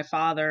killed my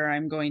father,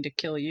 I'm going to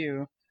kill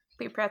you.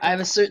 I have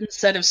a certain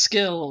set of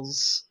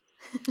skills.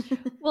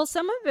 Well,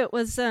 some of it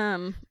was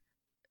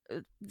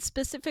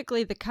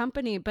specifically the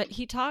company, but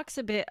he talks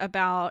a bit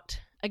about,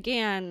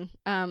 again,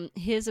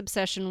 his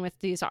obsession with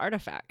these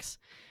artifacts.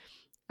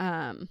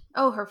 Her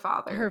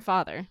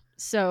father.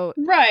 So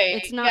right,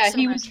 it's not so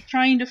he much... was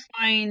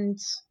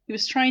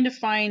trying to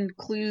find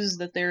clues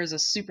that there is a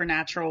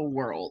supernatural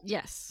world.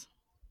 Yes.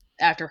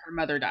 After her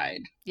mother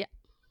died. Yeah.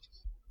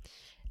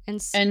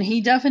 And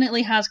he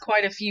definitely has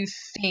quite a few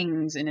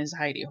things in his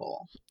hidey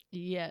hole.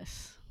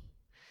 Yes.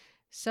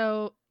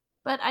 So,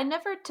 but I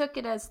never took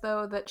it as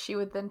though that she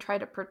would then try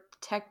to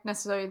protect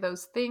necessarily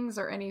those things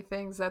or any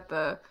things that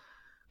the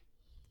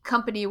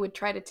company would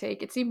try to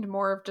take. It seemed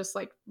more of just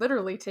like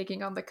literally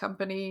taking on the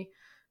company,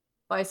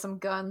 buy some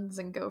guns,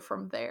 and go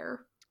from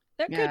there.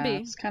 That could be.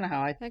 That's kind of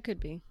how That could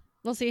be.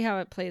 We'll see how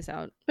it plays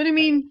out. But I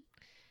mean,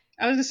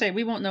 I was gonna say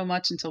we won't know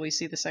much until we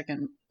see the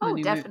second. Oh,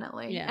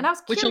 definitely. Yeah. And I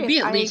was curious, which will be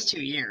at least 2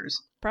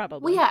 years,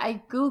 probably. Well, yeah,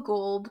 I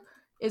googled,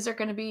 is there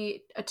going to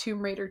be a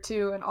Tomb Raider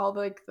 2? And all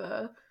like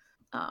the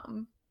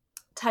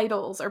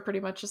titles are pretty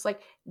much just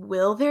like,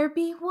 will there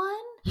be one?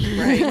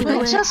 Right.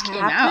 Well, it just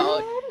came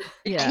out.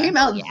 It came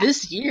out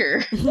this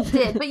year. It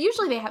did, but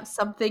usually they have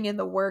something in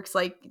the works,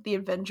 like the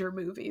Avenger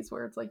movies,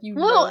 where it's like there's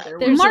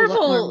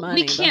Marvel.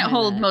 We can't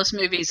hold most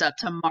movies up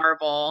to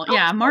Marvel. Oh,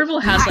 yeah, Marvel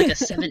has like a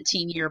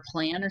 17-year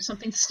plan or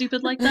something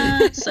stupid like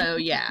that. So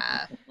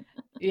yeah.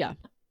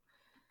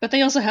 But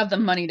they also have the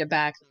money to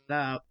back it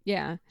up.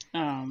 Yeah.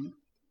 No,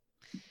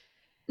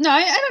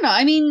 I don't know.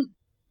 I mean,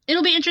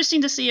 it'll be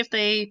interesting to see if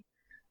they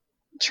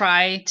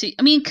try to,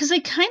 I mean, because they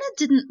kind of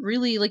didn't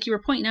really, like you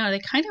were pointing out, they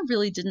kind of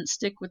really didn't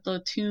stick with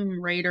the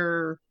Tomb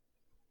Raider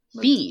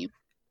theme.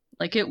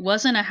 Like, it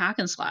wasn't a hack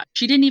and slash.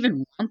 She didn't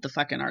even want the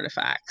fucking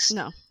artifacts.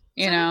 No.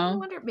 You So know? I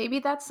wonder, maybe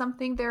that's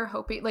something they're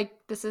hoping, like,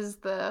 this is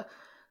the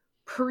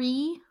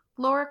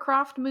pre-Lara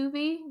Croft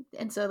movie,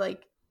 and so,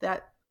 like,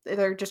 that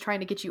they're just trying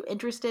to get you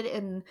interested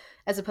in,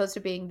 as opposed to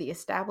being the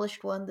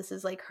established one, this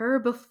is, like, her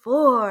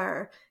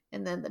before,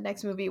 and then the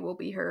next movie will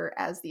be her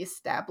as the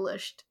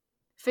established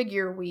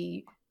figure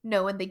we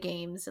know in the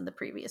games and the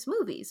previous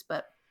movies,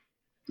 but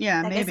Yeah,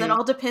 I maybe. guess it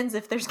all depends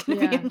if there's going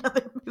to be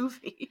another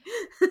movie.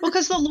 Well,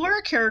 because the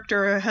Laura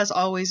character has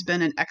always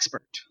been an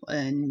expert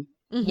in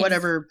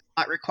whatever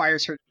plot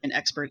requires her to be an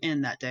expert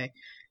in that day.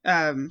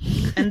 And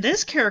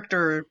this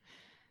character,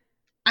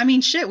 I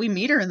mean, shit, we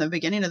meet her in the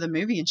beginning of the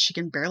movie and she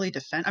can barely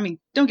defend. I mean,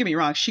 don't get me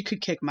wrong, she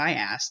could kick my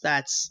ass.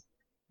 That's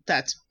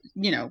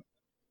you know,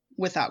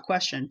 without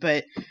question.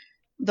 But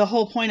the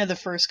whole point of the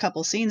first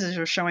couple scenes is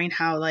you're showing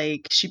how,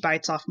 like, she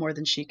bites off more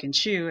than she can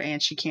chew,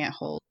 and she can't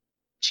hold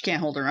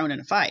her own in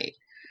a fight.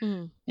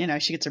 Mm. You know,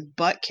 she gets her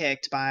butt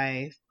kicked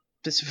by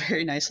this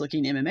very nice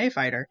looking MMA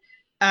fighter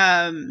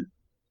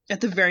at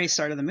the very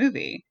start of the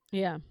movie.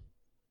 Yeah.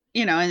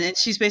 You know, and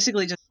she's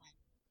basically just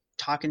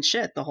talking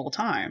shit the whole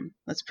time.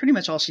 That's pretty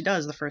much all she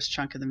does the first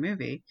chunk of the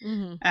movie.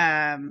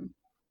 Mm-hmm.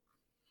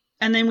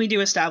 And then we do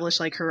establish,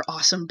 like, her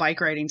awesome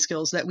bike riding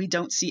skills that we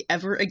don't see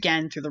ever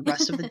again through the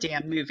rest of the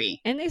damn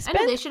movie. And I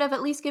know they should have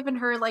at least given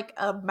her, like,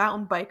 a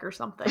mountain bike or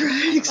something.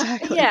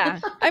 Exactly. Yeah.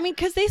 I mean,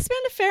 because they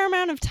spend a fair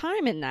amount of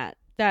time in that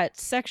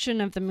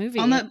section of the movie.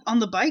 On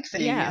the bike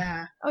thing, Yeah.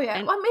 yeah. Oh, yeah.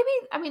 And- Well,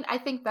 maybe, I mean, I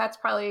think that's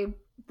probably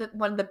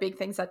one of the big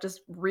things that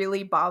just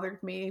really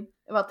bothered me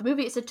about the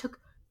movie is it took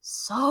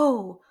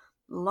so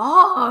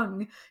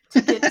long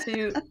to get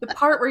to the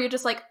part where you're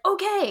just like,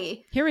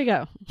 okay, Here we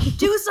go.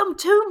 do some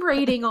tomb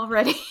raiding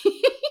already.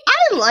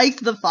 I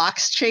liked the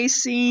fox chase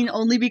scene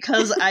only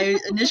because I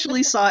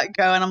initially saw it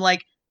go and I'm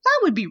like, that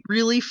would be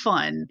really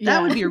fun. Yeah.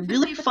 That would be a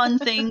really fun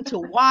thing to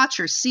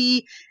watch or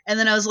see. And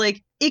then I was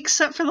like,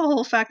 except for the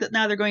whole fact that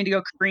now they're going to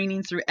go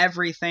careening through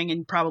everything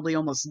and probably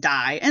almost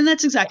die. And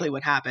that's exactly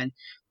what happened.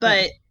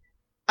 But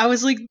I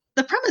was like,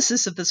 the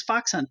premises of this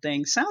fox hunt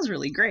thing sounds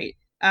really great.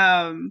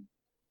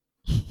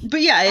 But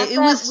yeah, it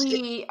was.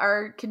 We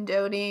are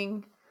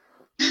condoning.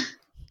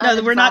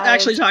 No, we're not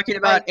actually talking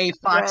about like, a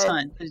fox red.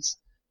 hunt.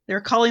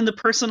 They're calling the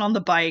person on the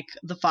bike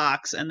the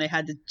fox, and they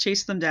had to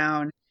chase them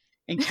down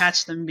and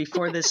catch them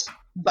before this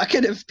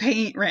bucket of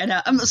paint ran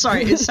out. I'm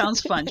sorry, it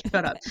sounds fun.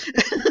 Shut up.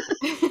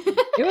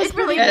 It was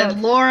really And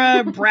good.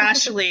 Laura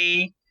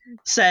brashly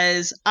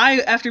says,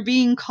 after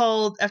being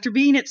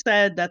it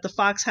said that the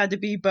fox had to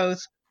be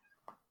both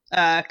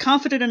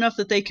confident enough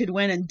that they could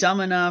win and dumb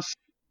enough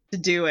to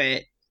do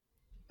it,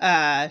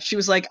 she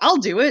was like, I'll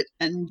do it.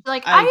 And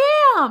Like,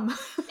 I am.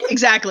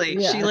 exactly.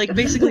 Yeah. She, like,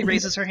 basically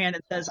raises her hand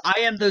and says,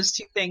 I am those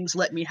two things,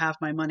 let me have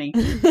my money.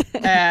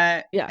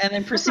 Yeah. And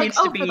then It's proceeds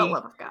like, to oh, be for the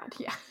love of God,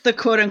 yeah. the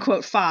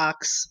quote-unquote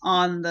fox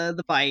on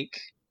the bike.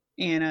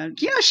 And,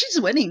 she's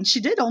winning. She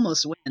did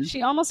almost win.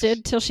 She almost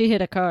did till she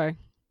hit a car.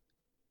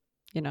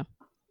 You know.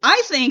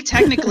 I think,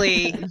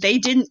 technically, they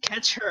didn't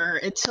catch her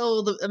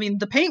until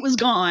the paint was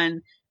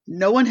gone.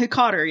 No one had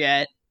caught her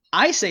yet.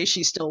 I say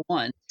she still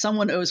won.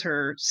 Someone owes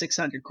her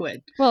 600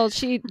 quid. Well,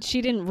 she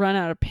didn't run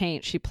out of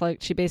paint. She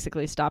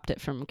basically stopped it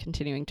from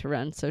continuing to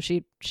run. So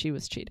she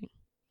was cheating.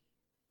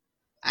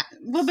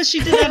 Well, but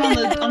she did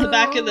that on the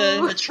back of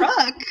the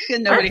truck,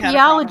 and nobody had a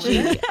problem with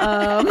it.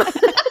 Archaeology.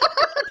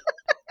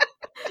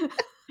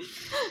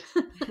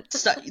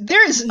 So,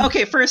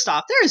 first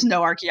off, there is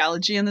no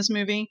archaeology in this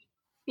movie.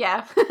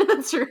 Yeah,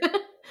 that's true.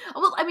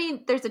 Well, I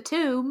mean, there's a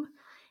tomb,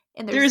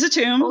 and There is a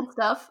tomb. old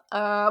stuff,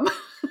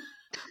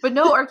 but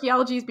no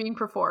archaeology is being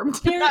performed.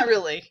 Not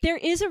really. There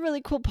is a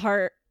really cool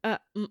part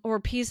or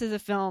piece of the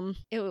film.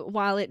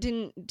 While it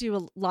didn't do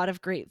a lot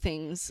of great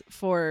things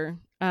for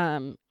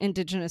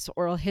Indigenous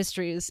oral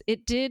histories,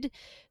 it did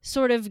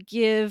sort of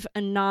give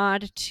a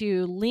nod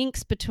to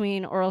links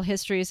between oral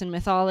histories and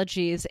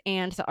mythologies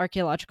and the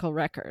archaeological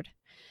record.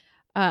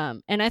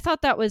 And I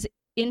thought that was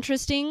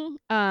interesting.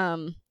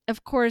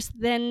 Of course,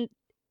 then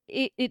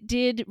it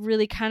did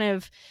really kind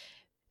of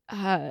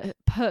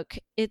poke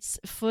its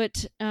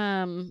foot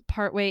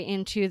partway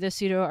into the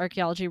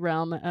pseudo-archaeology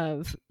realm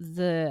of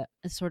the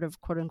sort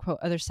of quote-unquote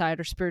other side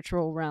or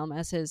spiritual realm,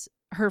 as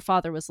her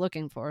father was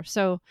looking for.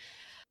 So,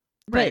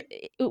 but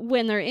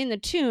when they're in the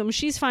tomb,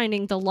 she's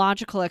finding the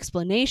logical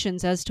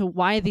explanations as to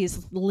why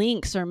these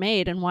links are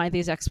made and why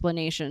these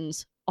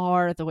explanations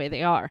are the way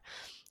they are.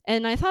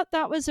 And I thought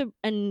that was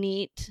a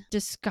neat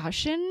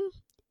discussion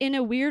in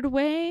a weird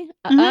way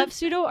of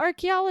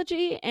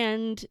pseudo-archaeology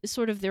and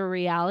sort of the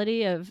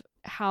reality of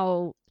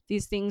how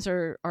these things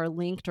are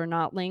linked or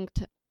not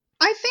linked.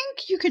 I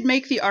think you could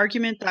make the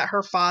argument that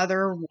her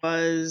father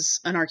was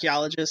an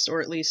archaeologist,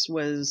 or at least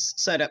was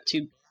set up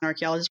to be an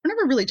archaeologist. We're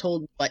never really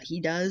told what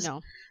he does.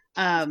 No.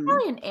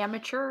 Probably an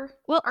amateur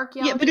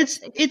archaeologist. Yeah, but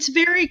it's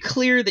very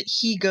clear that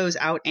he goes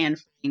out and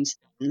finds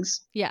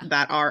things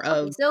that are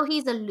of... so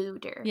he's a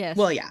looter. Yes.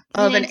 Well, yeah,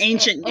 of an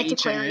ancient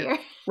antiquarian.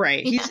 nature.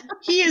 Right. Yeah.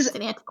 He is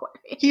an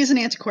antiquarian. He is an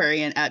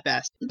antiquarian at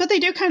best. But they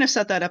do kind of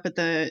set that up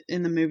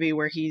in the movie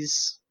where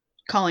he's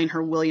calling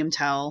her William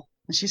Tell.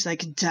 And she's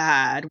like,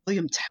 Dad,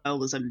 William Tell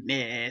was a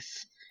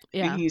myth.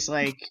 Yeah. And he's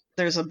like,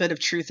 there's a bit of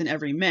truth in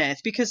every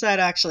myth, because that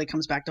actually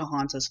comes back to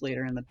haunt us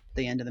later in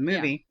the end of the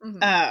movie.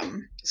 Yeah. Mm-hmm.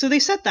 So they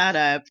set that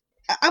up.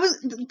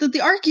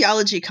 The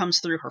archaeology comes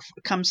through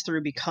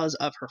because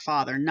of her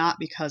father, not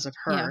because of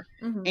her.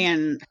 Yeah. Mm-hmm.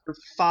 And her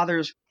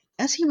father's,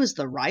 as he was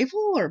the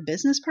rival or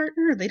business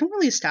partner, they don't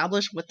really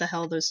establish what the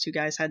hell those two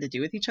guys had to do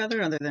with each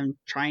other, other than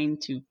trying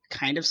to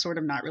kind of sort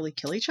of not really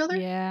kill each other.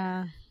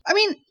 Yeah. I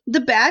mean,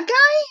 the bad guy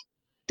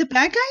in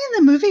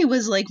the movie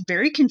was like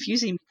very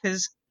confusing,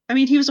 because I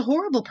mean, he was a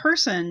horrible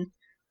person,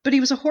 but he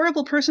was a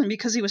horrible person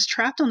because he was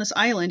trapped on this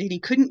island and he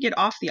couldn't get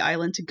off the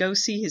island to go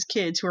see his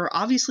kids, who are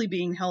obviously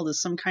being held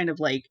as some kind of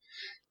like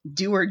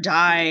do or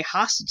die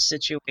hostage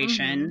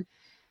situation.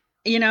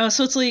 Mm-hmm.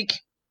 So it's like,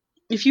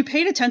 if you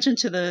paid attention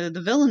to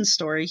the villain's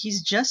story,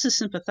 he's just as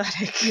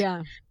sympathetic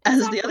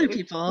as the other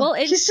people. Well,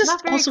 he's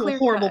just also a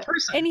horrible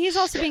person. And he's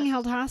also being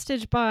held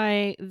hostage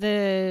by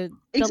the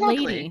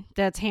lady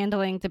that's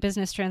handling the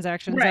business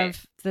transactions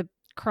of the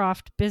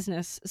Croft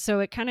business. So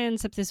it kind of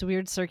ends up this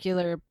weird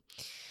circular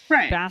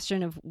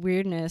bastion of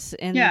weirdness.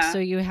 And so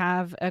you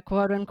have a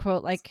quote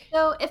unquote like...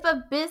 So if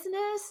a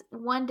business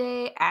one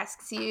day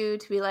asks you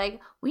to be like,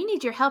 we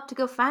need your help to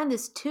go find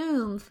this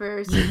tomb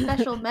for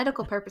special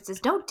medical purposes,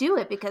 don't do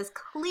it, because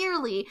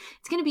clearly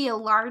it's going to be a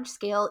large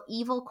scale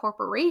evil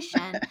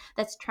corporation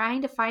that's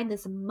trying to find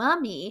this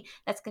mummy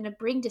that's going to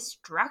bring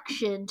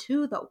destruction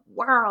to the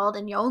world,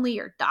 and only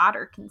your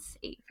daughter can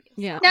save you.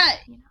 Yeah.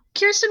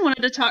 Kirsten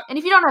wanted to talk... And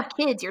if you don't have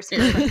kids, you're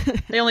screwed.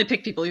 They only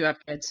pick people who have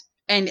kids.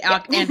 And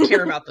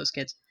care about those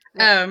kids.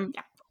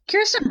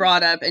 Kirsten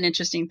brought up an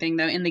interesting thing,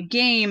 though. In the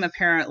game,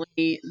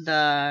 apparently,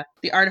 the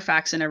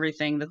artifacts and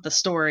everything, that the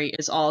story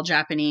is all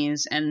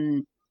Japanese.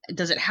 And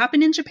does it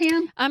happen in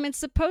Japan? It's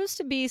supposed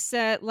to be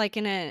set like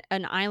in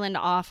an island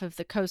off of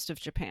the coast of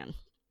Japan,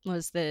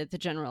 was the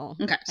general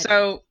idea.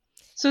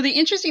 So the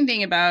interesting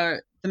thing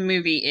about the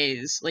movie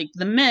is, like,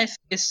 the myth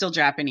is still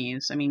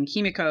Japanese. I mean,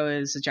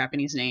 Himiko is a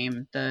Japanese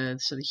name.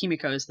 So the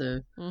Himiko is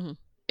the... Mm-hmm.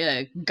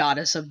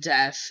 Goddess of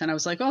death, and I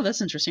was like, oh,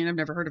 that's interesting, I've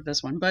never heard of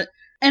this one.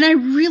 And I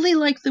really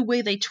like the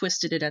way they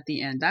twisted it at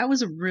the end. That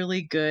was a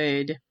really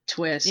good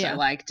twist. I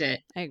liked it.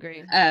 I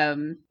agree.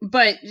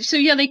 But so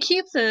they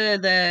keep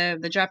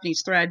the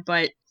Japanese thread,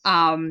 but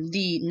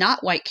the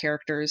not white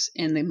characters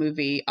in the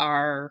movie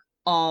are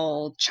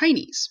all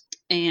Chinese,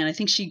 and I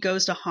think she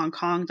goes to Hong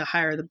Kong to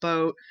hire the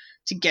boat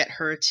to get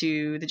her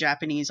to the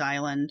Japanese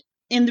island.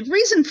 And the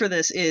reason for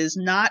this is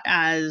not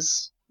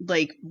as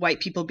like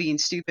white people being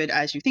stupid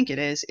as you think it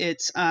is.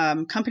 It's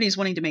companies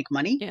wanting to make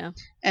money. Yeah.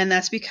 And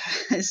that's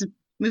because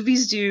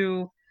movies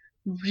do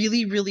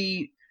really,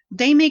 really...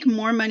 They make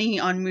more money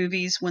on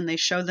movies when they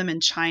show them in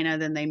China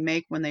than they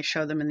make when they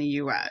show them in the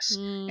US.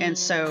 And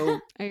so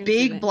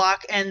big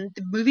block... And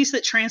the movies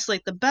that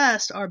translate the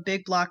best are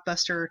big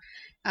blockbuster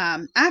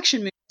action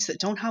movies that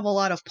don't have a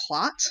lot of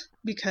plot,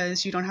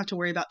 because you don't have to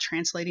worry about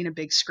translating a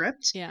big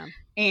script. Yeah.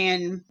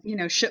 And,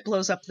 shit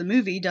blows up the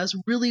movie does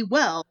really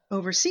well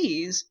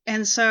overseas.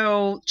 And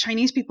so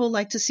Chinese people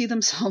like to see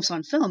themselves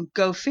on film.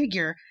 Go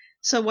figure.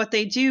 So what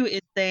they do is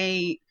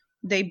they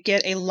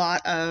get a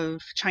lot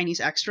of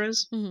Chinese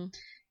extras. Mm-hmm.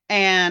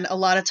 And a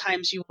lot of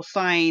times you will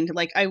find,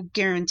 like, I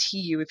guarantee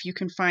you, if you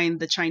can find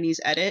the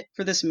Chinese edit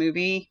for this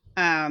movie,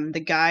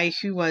 the guy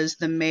who was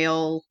the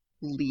male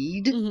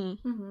lead,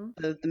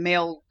 the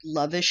male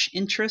lovish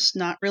interest,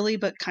 not really,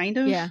 but kind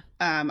of. Yeah.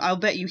 I'll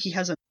bet you he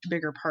has a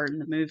bigger part in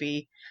the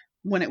movie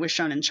when it was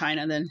shown in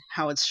China than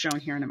how it's shown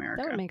here in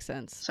America. That would make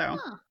sense. So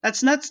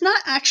that's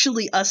not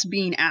actually us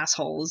being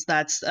assholes.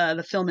 That's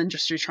the film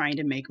industry trying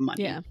to make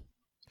money. Yeah.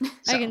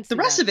 So the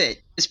rest of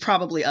it is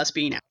probably us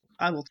being assholes.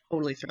 I will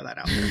totally throw that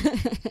out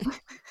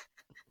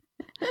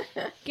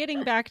there.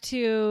 Getting back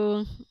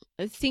to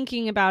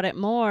thinking about it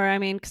more, I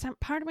mean, because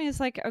part of me is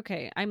like,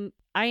 okay,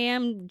 I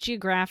am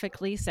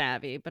geographically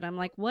savvy, but I'm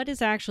like, what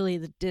is actually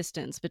the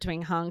distance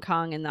between Hong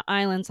Kong and the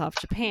islands off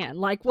Japan?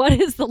 Like, what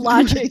is the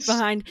logic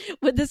behind,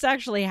 would this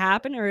actually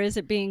happen, or is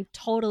it being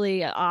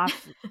totally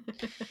off?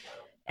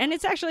 And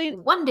it's actually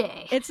one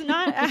day. It's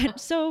not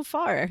so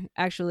far,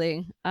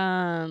 actually.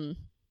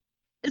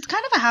 It's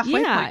kind of a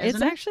halfway point,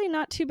 isn't it's actually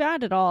not too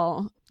bad at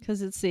all.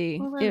 Because it's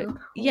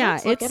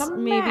it's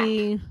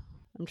maybe...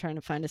 I'm trying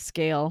to find a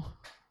scale.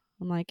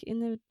 I'm like,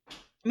 I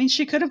mean,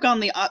 she could have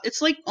gone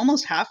it's like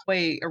almost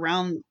halfway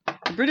around.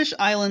 The British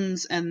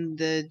islands and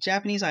the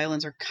Japanese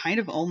islands are kind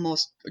of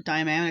almost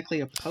diametrically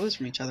opposed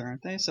from each other,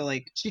 aren't they? So,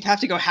 like, she'd have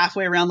to go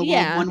halfway around the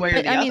world one way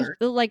or the other.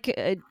 Mean,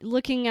 like,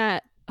 looking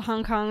at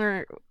Hong Kong,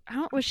 or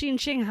was she in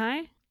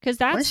Shanghai? Because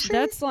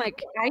that's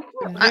like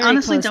I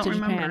honestly close don't to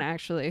remember. Japan,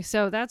 actually.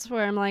 So that's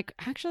where I'm like,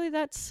 actually,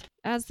 that's,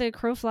 as the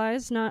crow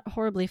flies, not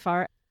horribly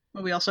far.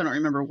 Well, we also don't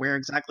remember where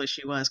exactly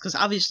she was, because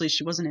obviously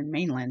she wasn't in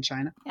mainland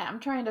China. Yeah, I'm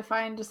trying to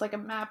find just like a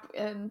map,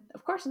 and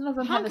of course none of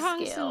them Hong have a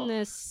Kong's scale. in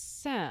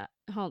this.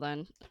 Hold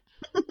on,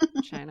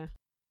 China.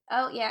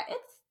 Oh yeah,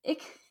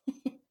 it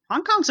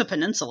Hong Kong's a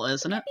peninsula,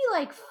 isn't it? could be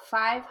like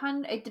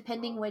 500,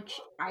 depending which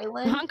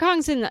island. Hong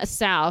Kong's in the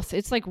south.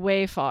 It's like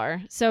way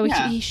far. So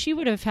Yeah. she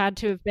would have had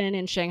to have been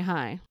in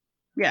Shanghai.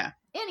 Yeah.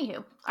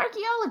 Anywho,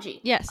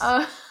 archaeology. Yes.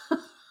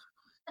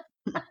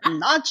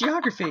 Not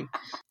geography.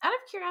 Out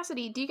of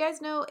curiosity, do you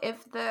guys know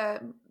if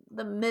the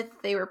myth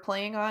they were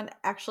playing on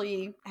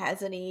actually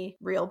has any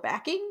real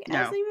backing as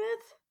No. a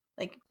myth?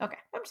 Like, okay,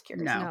 I'm just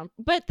curious. No.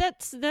 But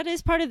that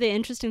is part of the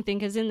interesting thing,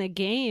 because in the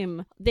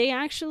game they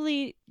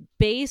actually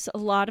base a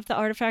lot of the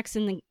artifacts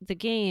in the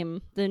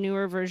game, the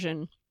newer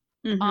version,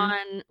 Mhm.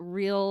 on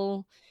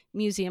real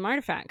museum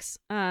artifacts.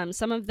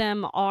 Some of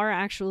them are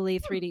actually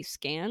 3D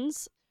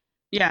scans.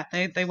 Yeah,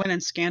 they went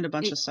and scanned a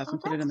bunch of stuff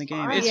and put it in the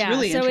game. that's It's yeah,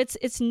 really so interesting.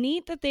 it's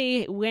neat that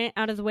they went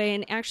out of the way,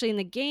 and actually in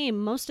the game,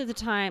 most of the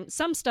time,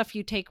 some stuff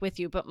you take with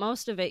you, but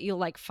most of it you'll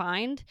like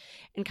find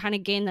and kind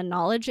of gain the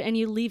knowledge, and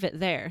you leave it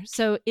there.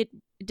 So it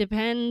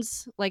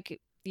depends, like,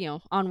 you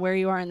know, on where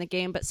you are in the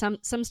game, but some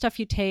stuff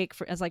you take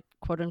for as like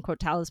quote unquote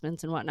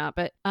talismans and whatnot,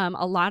 but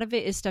a lot of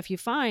it is stuff you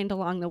find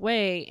along the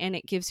way, and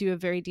it gives you a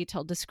very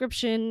detailed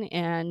description,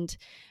 and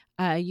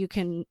you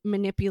can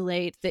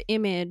manipulate the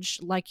image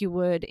like you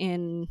would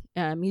in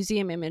a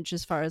museum image,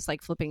 as far as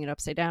like flipping it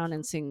upside down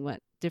and seeing what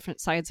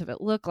different sides of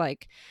it look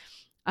like,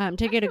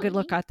 to get a good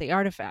look at the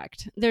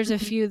artifact. There's a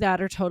few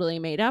that are totally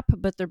made up,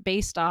 but they're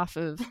based off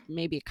of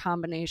maybe a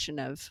combination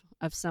of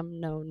some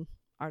known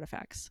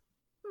artifacts.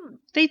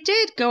 They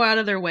did go out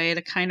of their way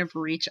to kind of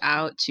reach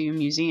out to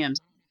museums.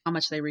 How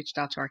much they reached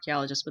out to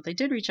archaeologists, but they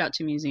did reach out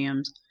to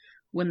museums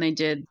when they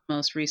did the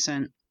most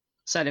recent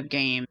set of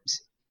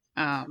games.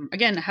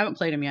 Again, I haven't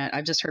played them yet.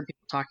 I've just heard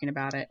people talking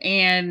about it.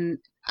 And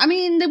I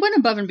mean, they went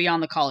above and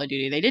beyond the Call of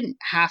Duty. They didn't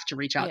have to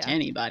reach out to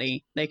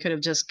anybody. They could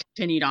have just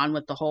continued on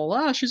with the whole,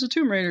 oh, she's a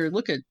Tomb Raider.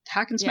 Look at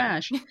hack and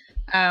smash.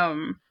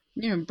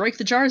 Break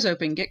the jars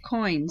open, get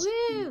coins.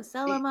 Woo!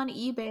 Sell them on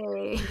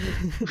eBay.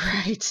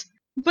 Right.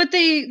 But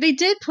they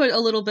did put a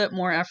little bit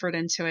more effort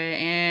into it,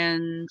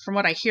 and from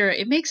what I hear,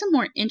 it makes a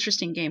more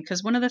interesting game,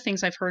 because one of the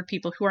things I've heard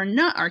people who are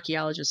not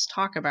archaeologists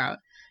talk about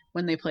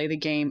when they play the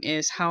game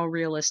is how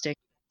realistic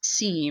it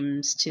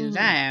seems to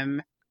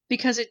them,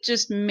 because it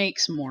just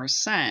makes more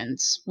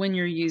sense when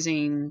you're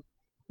using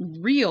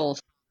real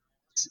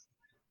things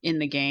in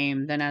the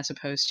game than as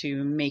opposed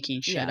to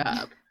making shit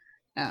up.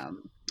 I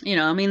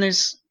mean,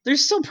 there's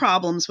still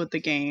problems with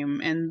the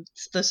game, and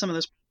some of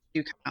those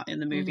do come out in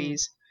the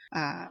movies.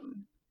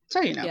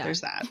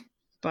 There's that.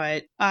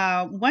 But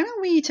why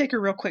don't we take a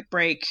real quick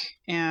break,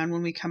 and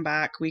when we come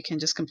back, we can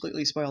just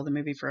completely spoil the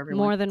movie for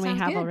everyone. More than we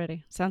have good.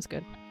 already. Sounds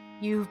good.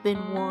 You've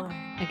been warned.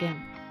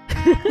 Again.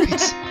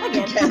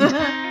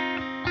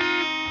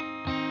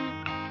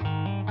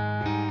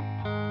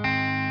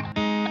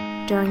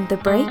 During the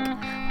break,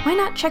 why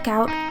not check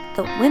out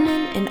the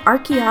Women in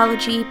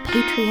Archaeology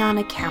Patreon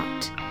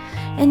account?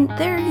 And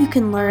there you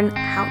can learn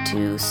how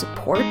to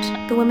support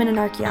the Women in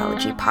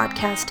Archaeology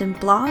podcast and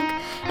blog,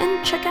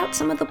 and check out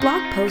some of the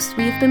blog posts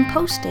we have been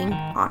posting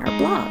on our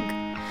blog.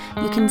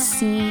 You can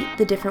see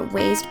the different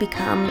ways to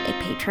become a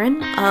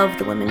patron of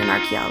the Women in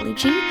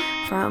Archaeology,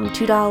 from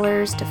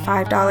 $2 to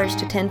 $5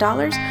 to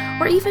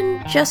 $10, or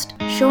even just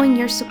showing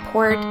your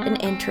support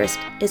and interest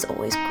is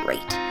always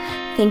great.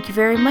 Thank you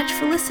very much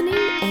for listening,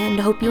 and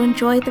hope you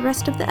enjoy the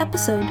rest of the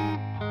episode.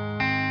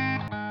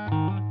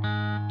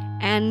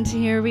 And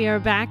here we are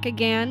back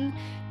again.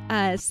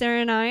 Sarah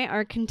and I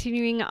are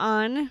continuing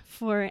on,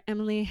 for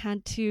Emily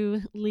had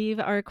to leave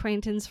our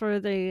acquaintance for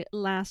the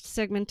last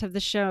segment of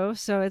the show.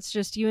 So it's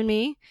just you and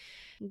me,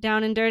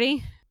 down and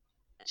dirty.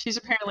 She's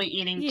apparently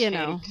eating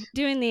cake.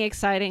 Doing the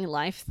exciting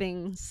life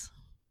things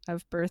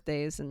of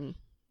birthdays and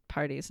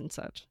parties and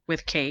such.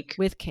 With cake.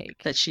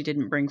 That she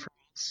didn't bring for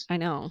us. I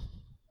know.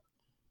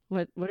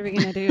 What are we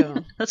going to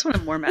do? That's what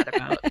I'm more mad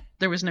about.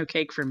 There was no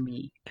cake for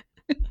me.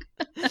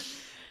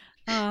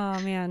 Oh,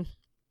 man.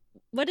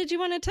 What did you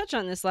want to touch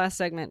on this last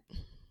segment?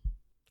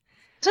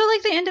 So,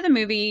 like, the end of the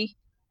movie,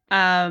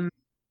 I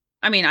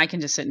mean, I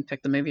can just sit and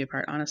pick the movie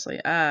apart, honestly.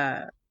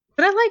 But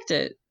I liked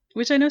it,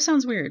 which I know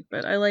sounds weird,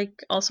 but I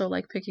also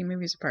like picking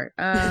movies apart.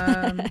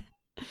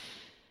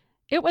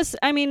 It was,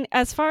 I mean,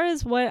 as far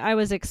as what I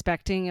was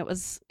expecting, it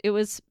was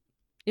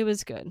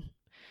good.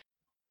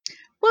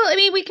 Well, I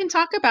mean, we can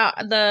talk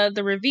about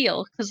the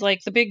reveal, because,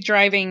 like,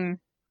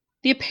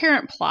 the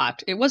apparent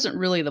plot, it wasn't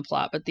really the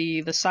plot, but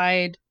the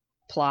side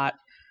plot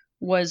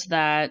was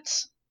that,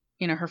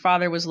 her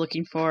father was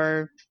looking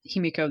for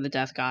Himiko, the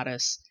death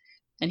goddess,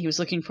 and he was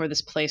looking for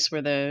this place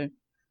where the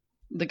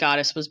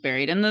goddess was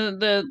buried. And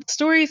the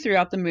story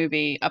throughout the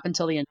movie, up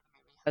until the end,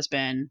 has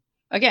been,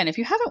 again, if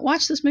you haven't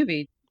watched this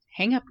movie,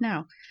 hang up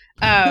now,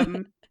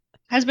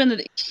 has been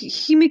that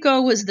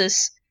Himiko was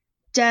this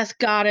death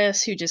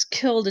goddess who just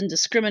killed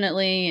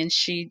indiscriminately, and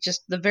she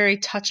just, the very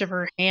touch of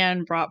her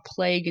hand brought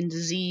plague and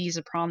disease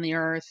upon the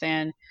earth,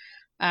 and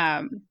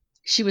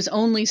she was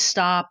only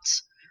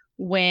stopped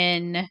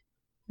when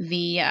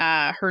the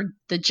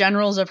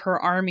generals of her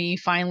army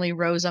finally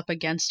rose up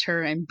against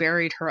her and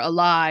buried her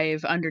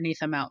alive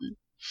underneath a mountain.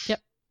 Yep.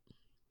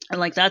 And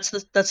like that's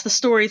the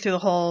story through the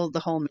whole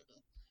movie.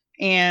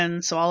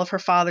 And so all of her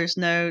father's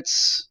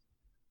notes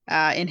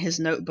in his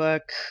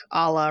notebook,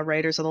 a la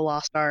Raiders of the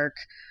Lost Ark,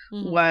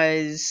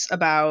 was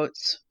about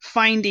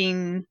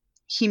finding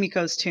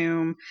Himiko's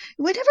tomb.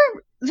 The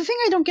thing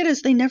I don't get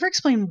is they never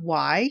explain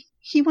why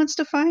he wants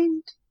to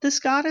find this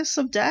goddess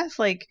of death.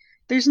 Like,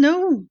 there's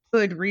no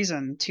good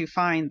reason to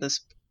find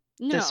this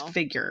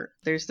figure.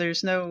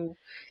 There's no.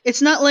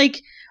 It's not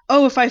like,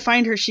 oh, if I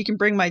find her, she can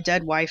bring my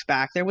dead wife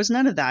back. There was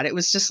none of that. It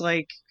was just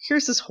like,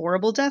 here's this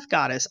horrible death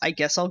goddess. I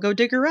guess I'll go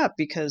dig her up,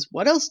 because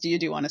what else do you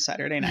do on a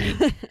Saturday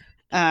night?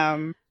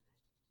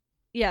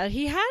 Yeah,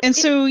 he had. And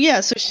so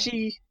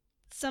she.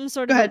 Some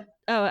sort Go of. ahead.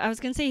 I was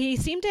going to say he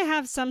seemed to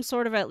have some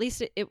sort of, at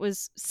least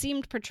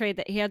seemed portrayed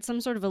that he had some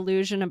sort of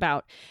illusion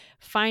about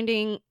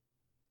finding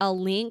a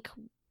link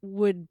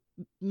would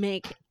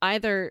make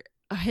either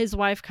his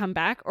wife come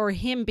back or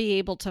him be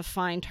able to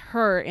find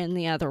her in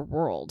the other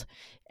world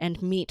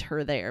and meet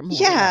her there. More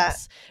or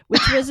less,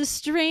 which was a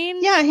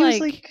strange he was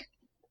like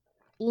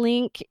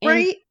link.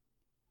 Right.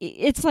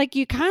 It's like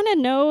you kind of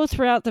know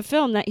throughout the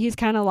film that he's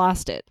kind of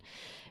lost it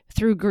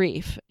through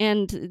grief,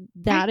 and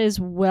that is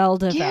well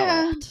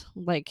developed.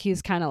 Like,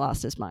 he's kind of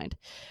lost his mind.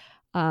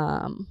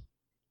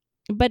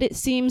 But it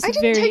seems I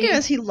didn't take it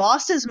as he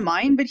lost his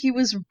mind, but he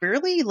was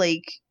really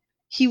like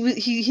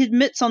he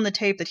admits on the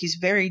tape that he's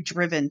very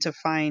driven to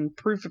find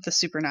proof of the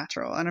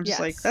supernatural, and I'm just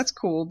like, that's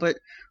cool, but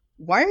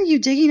why are you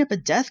digging up a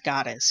death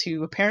goddess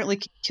who apparently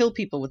can kill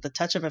people with the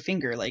touch of a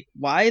finger? Like,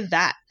 why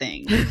that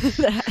thing?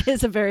 That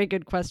is a very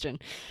good question.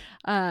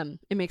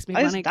 It makes me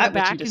want to go back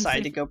what you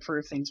decide to go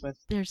prove things with.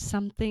 There's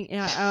something,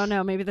 I don't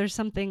know, maybe there's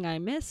something I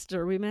missed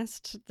or we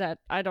missed that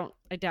I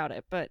doubt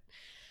it, but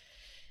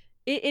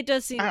it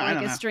does seem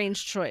like a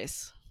strange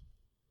choice.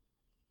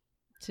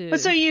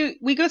 But so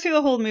we go through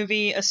the whole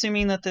movie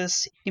assuming that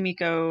this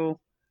Himiko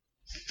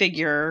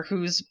figure,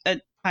 who's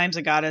at times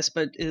a goddess,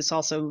 but it's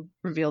also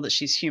revealed that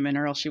she's human,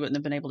 or else she wouldn't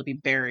have been able to be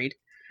buried.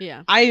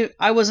 Yeah.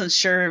 I wasn't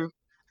sure.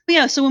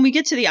 Yeah, so when we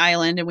get to the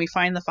island and we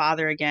find the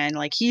father again,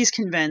 like, he's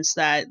convinced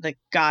that the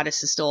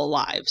goddess is still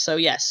alive. So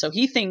yes, so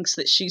he thinks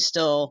that she's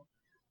still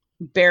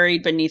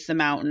buried beneath the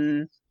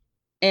mountain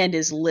and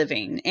is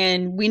living.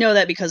 And we know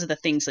that because of the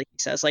things that he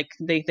says. Like,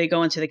 they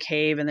go into the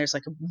cave and there's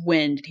like a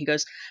wind, and he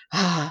goes,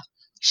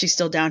 she's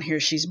still down here,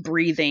 she's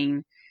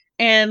breathing.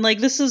 And like,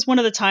 this is one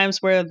of the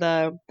times where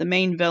the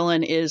main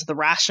villain is the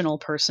rational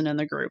person in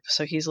the group.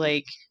 So he's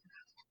like,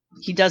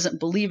 he doesn't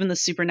believe in the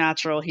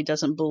supernatural. He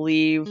doesn't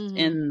believe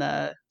in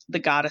the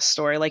goddess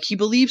story. Like, he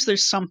believes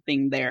there's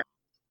something there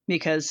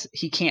because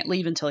he can't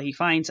leave until he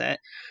finds it,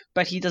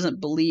 but he doesn't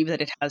believe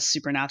that it has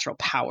supernatural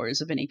powers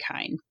of any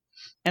kind.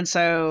 And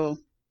so,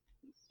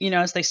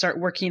 as they start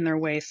working their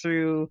way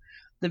through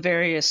the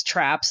various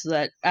traps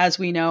that, as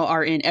we know,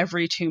 are in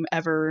every tomb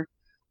ever,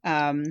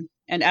 and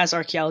as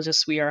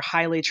archaeologists, we are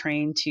highly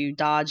trained to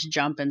dodge,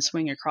 jump, and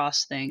swing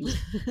across things.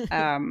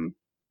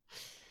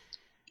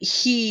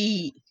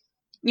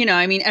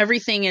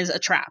 Everything is a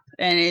trap,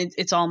 and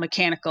it's all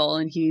mechanical.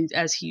 And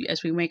as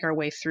we make our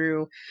way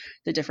through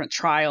the different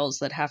trials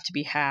that have to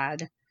be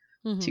had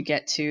to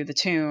get to the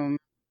tomb,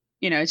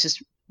 it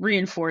just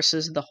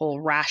reinforces the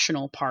whole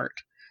rational part.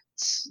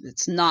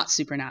 It's not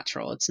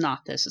supernatural. It's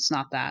not this. It's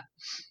not that.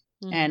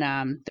 And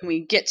then we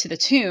get to the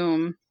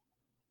tomb,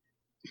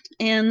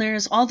 and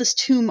there's all this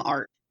tomb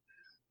art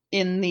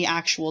in the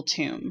actual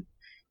tomb,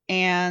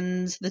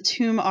 and the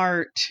tomb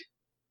art.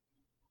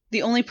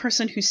 The only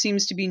person who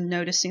seems to be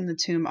noticing the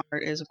tomb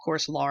art is, of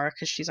course, Laura,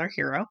 because she's our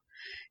hero.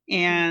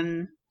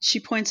 And she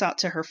points out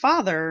to her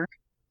father,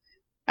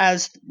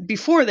 as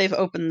before they've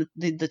opened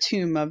the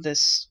tomb of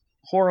this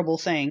horrible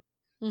thing,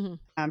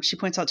 she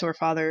points out to her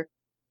father,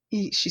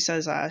 she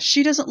says,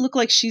 she doesn't look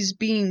like she's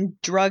being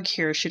drugged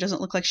here. She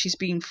doesn't look like she's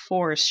being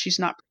forced. She's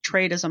not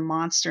portrayed as a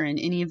monster in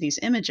any of these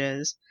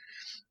images.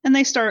 And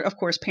they start, of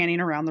course,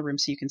 panning around the room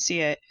so you can see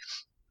it.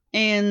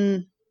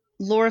 And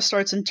Laura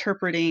starts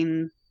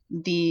interpreting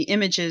the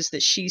images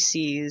that she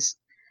sees,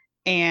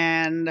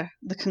 and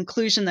the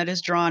conclusion that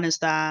is drawn is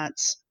that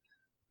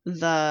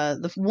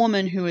the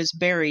woman who is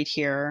buried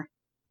here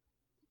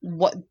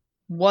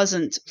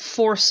wasn't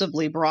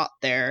forcibly brought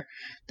there,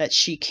 that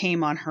she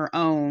came on her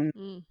own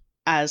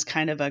as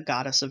kind of a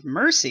goddess of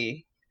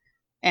mercy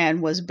and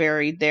was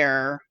buried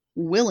there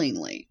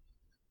willingly.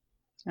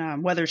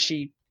 Whether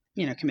she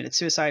committed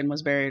suicide and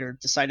was buried, or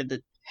decided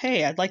that,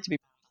 hey, I'd like to be,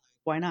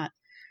 why not,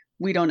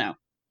 we don't know.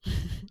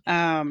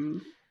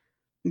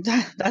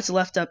 That's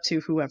left up to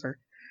whoever.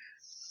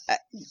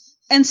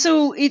 And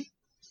so it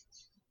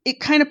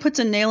kind of puts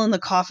a nail in the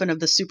coffin of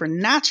the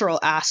supernatural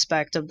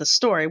aspect of the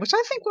story, which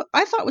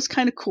I thought was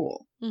kind of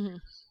cool.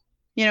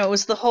 It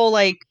was the whole,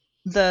 like,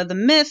 the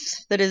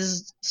myth that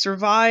has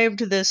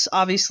survived this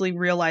obviously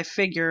real life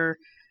figure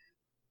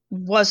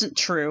wasn't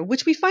true,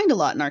 which we find a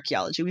lot in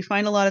archaeology. We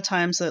find a lot of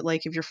times that,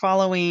 like, if you're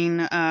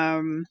following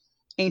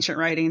ancient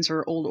writings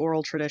or old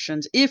oral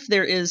traditions, if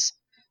there is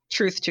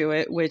truth to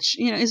it, which,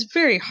 is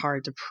very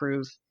hard to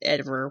prove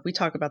ever. We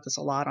talk about this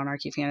a lot on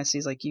Archie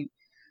Fantasies. Like,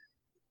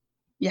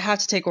 you have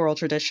to take oral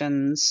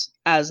traditions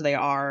as they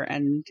are,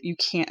 and you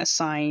can't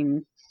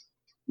assign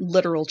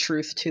literal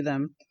truth to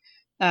them.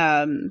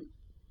 And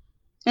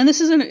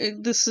this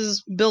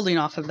is building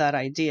off of that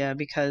idea,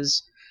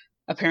 because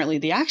apparently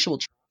the actual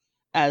truth,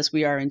 as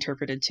we are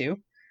interpreted to,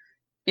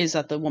 is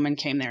that the woman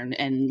came there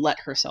and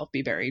let herself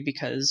be buried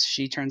because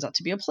she turns out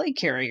to be a plague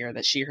carrier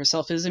that she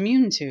herself is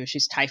immune to.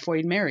 She's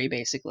Typhoid Mary,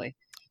 basically.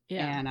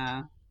 Yeah.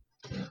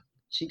 And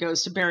she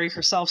goes to bury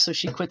herself, so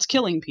she quits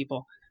killing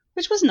people,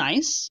 which was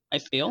nice, I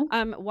feel.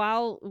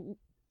 While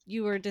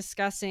you were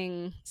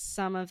discussing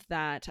some of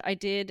that, I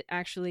did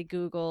actually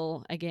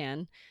Google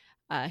again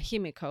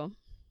Himiko,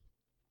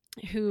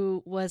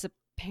 who was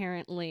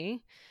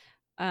apparently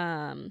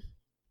a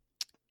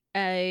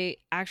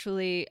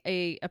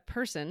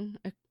person,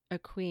 a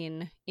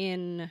queen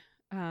in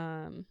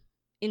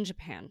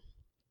Japan.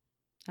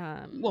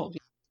 Well,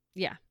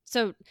 yeah.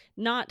 So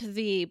not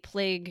the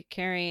plague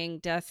carrying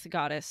death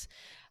goddess,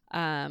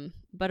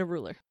 but a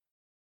ruler.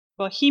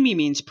 Well, Himi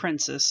means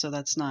princess, so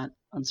that's not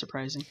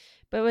unsurprising.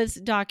 But it was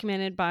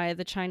documented by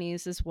the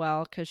Chinese as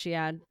well, because she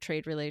had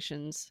trade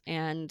relations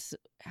and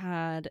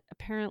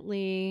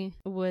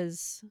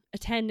was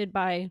attended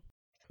by...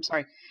 I'm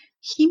sorry.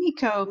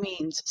 Himiko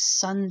means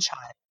sun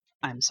child.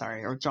 I'm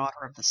sorry, or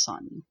daughter of the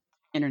sun.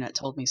 Internet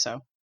told me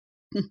so.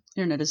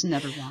 Internet is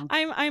never wrong.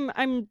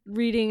 I'm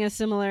reading a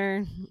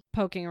similar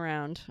poking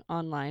around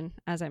online,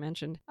 as I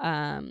mentioned.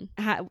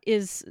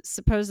 Is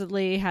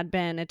supposedly had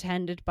been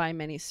attended by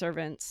many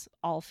servants,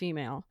 all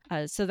female.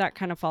 So that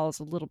kind of follows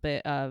a little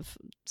bit of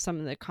some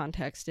of the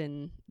context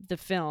in the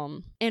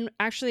film. And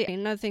actually,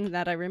 another thing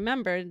that I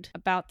remembered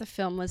about the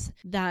film was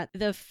that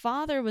the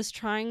father was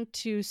trying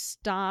to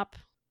stop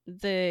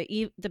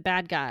the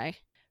bad guy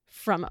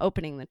from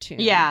opening the tomb.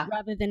 Yeah.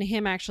 Rather than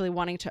him actually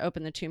wanting to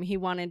open the tomb, he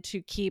wanted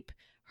to keep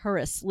her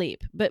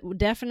asleep, but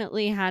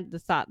definitely had the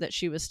thought that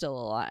she was still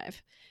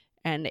alive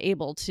and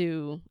able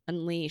to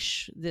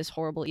unleash this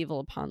horrible evil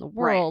upon the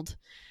world. Right.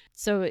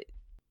 So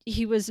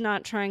he was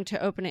not trying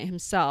to open it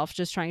himself,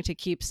 just trying to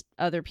keep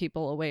other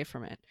people away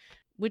from it,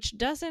 which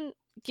doesn't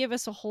give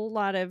us a whole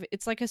lot of...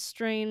 It's like a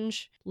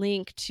strange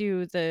link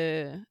to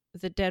the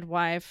dead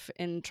wife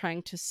and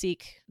trying to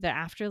seek the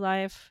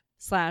afterlife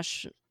 /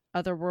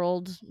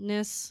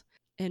 otherworldness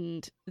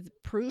and the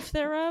proof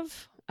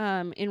thereof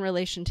in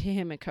relation to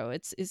Himiko.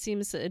 It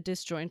seems a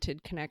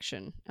disjointed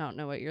connection. I don't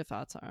know what your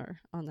thoughts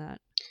are on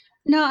that.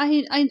 No,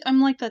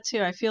 I'm like that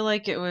too. I feel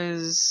like it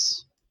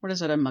was, what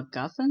is it, a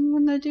MacGuffin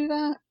when they do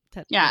that?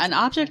 Yeah, an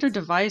object or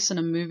device in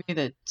a movie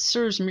that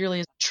serves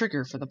merely as a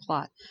trigger for the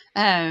plot.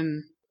 I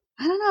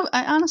don't know.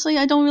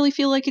 I don't really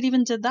feel like it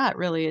even did that,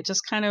 really. It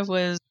just kind of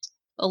was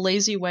a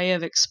lazy way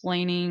of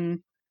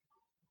explaining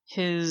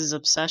his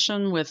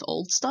obsession with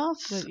old stuff.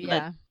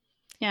 Yeah.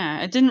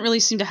 Yeah, it didn't really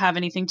seem to have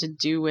anything to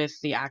do with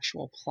the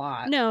actual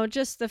plot. No,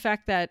 just the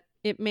fact that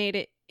it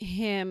made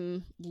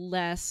him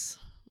less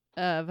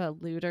of a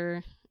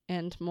looter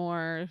and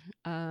more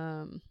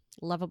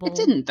lovable. It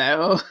didn't,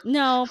 though.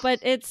 No, but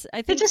I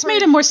think it just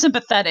made him more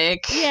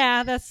sympathetic.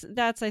 Yeah,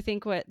 that's I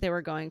think what they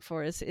were going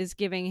for is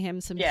giving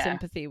him some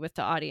sympathy with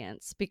the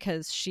audience,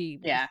 because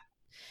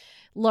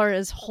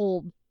Laura's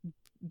whole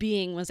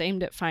being was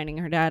aimed at finding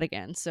her dad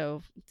again,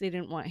 so they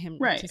didn't want him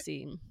to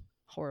seem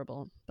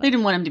horrible. They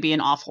didn't want him to be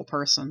an awful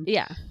person.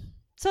 Yeah.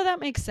 So that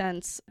makes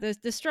sense.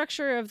 The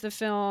structure of the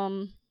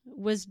film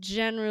was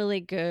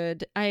generally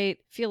good. I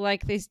feel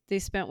like they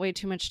spent way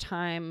too much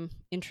time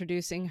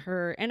introducing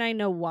her, and I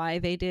know why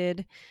they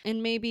did.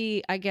 And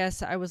maybe, I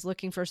guess, I was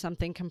looking for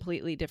something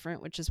completely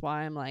different, which is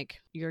why I'm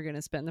like, you're going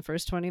to spend the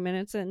first 20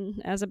 minutes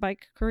as a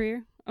bike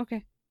career?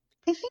 Okay.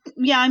 I think,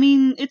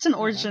 it's an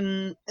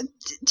origin.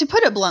 To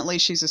put it bluntly,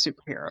 she's a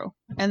superhero.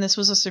 And this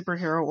was a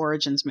superhero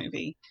origins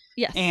movie.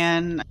 Yes.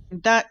 And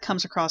that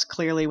comes across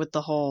clearly with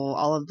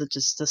all of the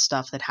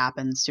stuff that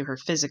happens to her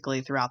physically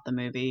throughout the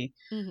movie.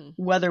 Mm-hmm.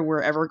 Whether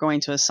we're ever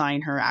going to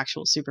assign her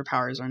actual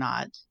superpowers or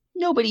not.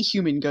 Nobody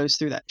human goes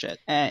through that shit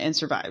and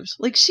survives.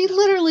 Like, she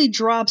literally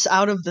drops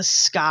out of the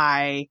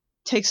sky,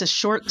 takes a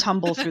short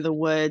tumble through the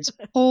woods,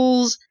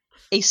 pulls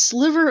a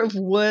sliver of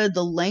wood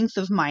the length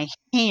of my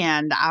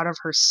hand out of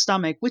her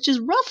stomach, which is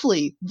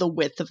roughly the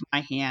width of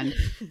my hand,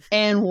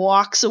 and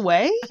walks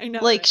away. I know.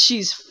 Like,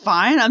 she's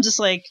fine. I'm just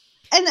like,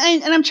 and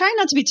I'm trying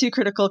not to be too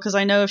critical, because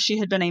I know if she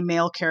had been a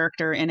male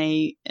character in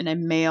a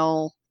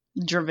male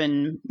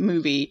driven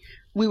movie,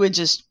 we would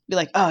just be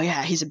like, oh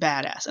yeah, he's a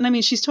badass.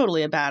 And she's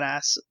totally a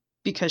badass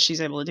because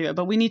she's able to do it.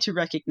 But we need to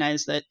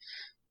recognize that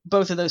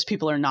both of those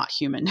people are not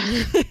human.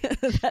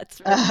 That's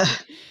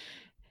right.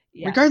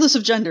 Yeah. Regardless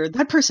of gender,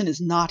 that person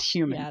is not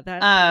human.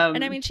 Yeah,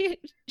 and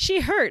she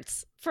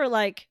hurts for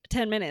like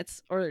 10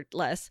 minutes or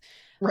less.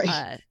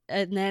 Right.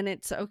 And then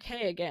it's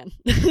okay again.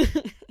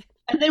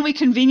 And then we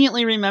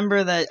conveniently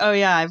remember that, oh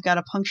yeah, I've got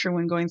a puncture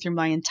wound going through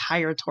my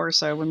entire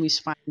torso when we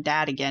find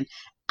Dad again.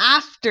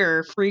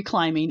 After free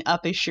climbing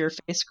up a sheer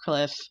face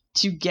cliff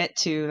to get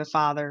to the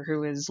father,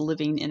 who is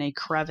living in a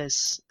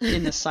crevice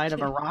in the side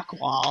of a rock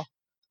wall.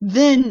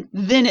 then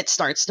it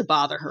starts to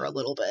bother her a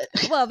little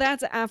bit. Well,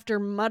 that's after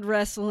mud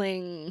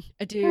wrestling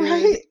a dude.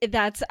 Right?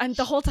 And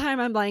the whole time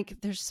I'm like,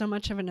 there's so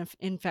much of an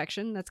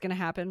infection that's going to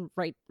happen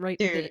right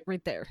Dude.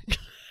 right there.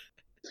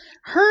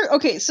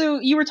 Okay, so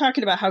you were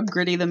talking about how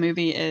gritty the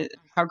movie is,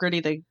 how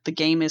gritty the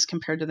game is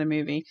compared to the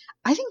movie.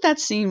 I think that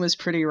scene was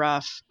pretty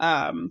rough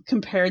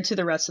compared to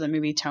the rest of the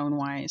movie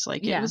tone-wise.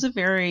 Like, Yeah. it was a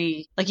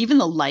very, like, even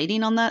the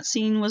lighting on that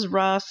scene was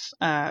rough,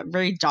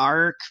 very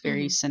dark,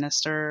 very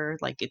sinister.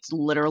 Like, it's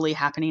literally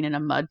happening in a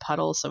mud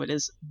puddle, so it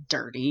is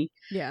dirty.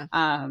 Yeah.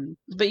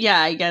 But yeah,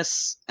 I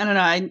guess, I don't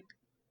know,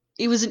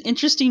 it was an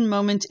interesting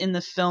moment in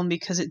the film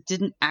because it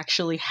didn't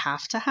actually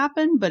have to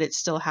happen, but it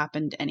still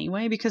happened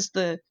anyway. Because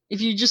if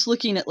you're just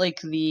looking at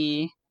like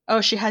she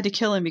had to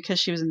kill him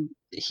because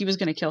he was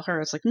going to kill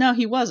her. It's like, no,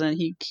 he wasn't.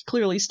 He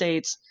clearly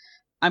states,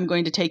 I'm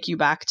going to take you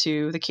back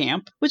to the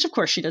camp, which of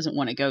course she doesn't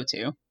want to go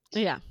to.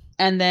 Yeah.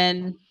 And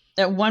then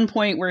at one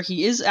point where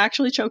he is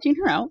actually choking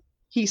her out,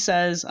 he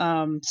says,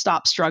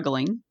 stop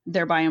struggling,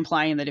 thereby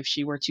implying that if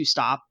she were to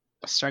stop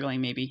struggling,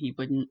 maybe he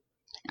wouldn't,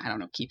 I don't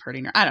know, keep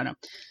hurting her. I don't know.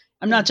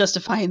 I'm not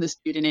justifying this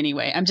dude in any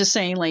way. I'm just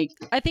saying, like,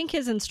 I think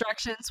his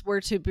instructions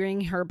were to bring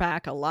her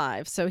back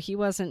alive, so he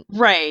wasn't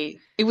right.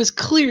 It was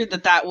clear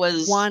that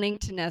was wanting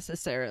to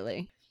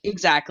necessarily.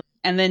 Exactly.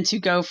 And then to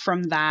go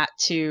from that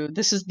to,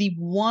 this is the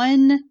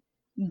one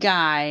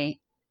guy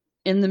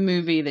in the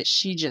movie that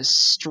she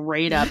just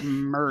straight up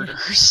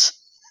murders.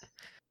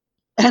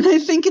 And I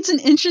think it's an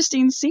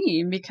interesting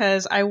scene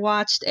because I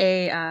watched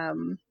it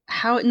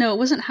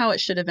wasn't How It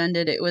Should Have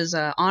Ended. It was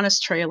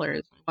Honest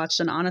Trailers. I watched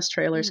an Honest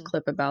Trailers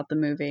clip about the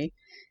movie.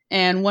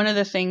 And one of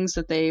the things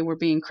that they were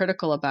being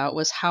critical about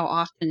was how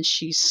often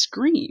she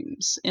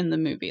screams in the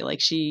movie.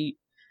 Like she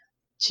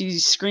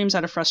screams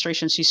out of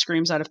frustration. She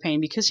screams out of pain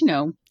because,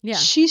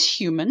 she's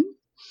human,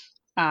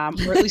 or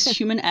at least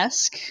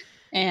human-esque.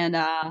 And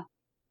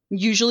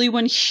usually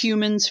when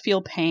humans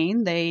feel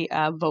pain, they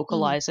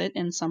vocalize it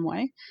in some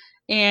way.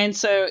 And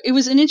so it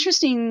was an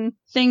interesting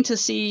thing to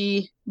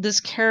see this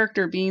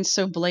character being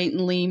so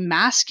blatantly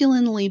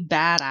masculinely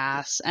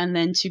badass and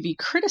then to be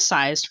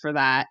criticized for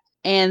that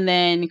and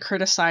then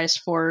criticized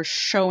for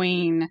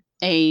showing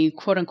a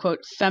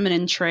quote-unquote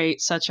feminine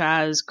trait such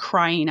as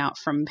crying out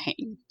from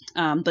pain.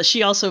 But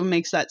she also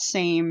makes that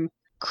same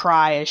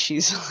cry as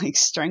she's like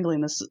strangling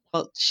this.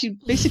 Well, she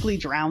basically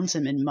drowns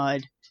him in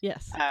mud.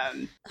 Yes.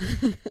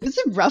 It's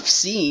a rough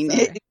scene.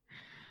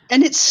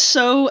 And it's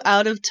so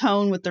out of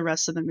tone with the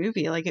rest of the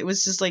movie. Like, it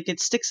was just like, it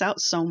sticks out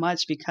so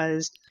much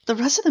because the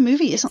rest of the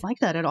movie isn't like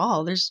that at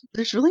all. There's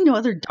really no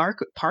other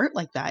dark part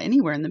like that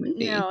anywhere in the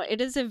movie. No, it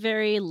is a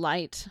very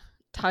light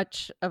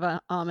touch of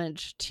a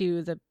homage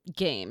to the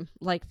game.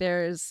 Like,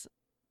 there's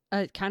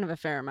a kind of a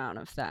fair amount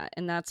of that.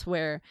 And that's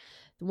where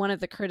one of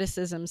the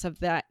criticisms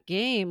of that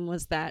game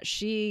was that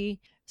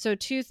so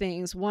two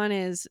things. One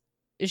is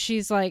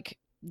she's like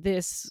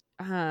this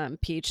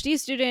PhD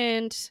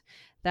student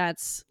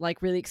that's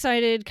like really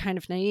excited, kind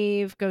of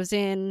naive, goes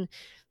in,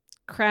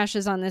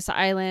 crashes on this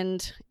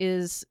island,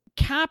 is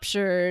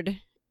captured,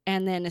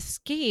 and then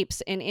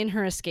escapes. And in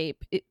her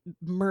escape, it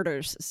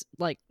murders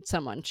like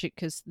someone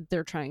because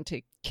they're trying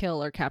to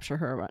kill or capture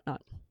her or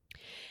whatnot.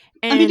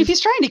 And I mean, if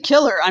he's trying to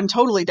kill her, I'm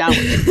totally down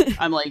with it.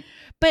 I'm like,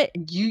 but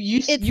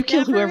you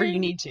kill whoever you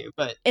need to.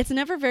 But it's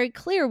never very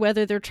clear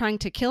whether they're trying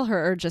to kill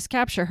her or just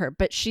capture her.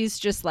 But she's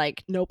just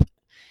like, nope.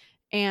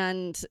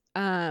 And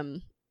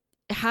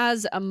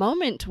has a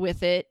moment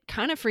with it,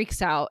 kind of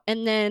freaks out,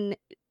 and then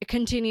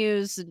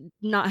continues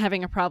not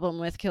having a problem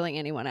with killing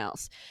anyone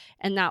else.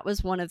 And that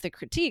was one of the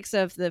critiques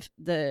of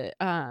the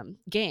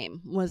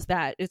game, was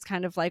that it's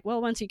kind of like,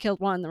 well, once you killed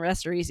one, the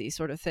rest are easy,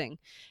 sort of thing.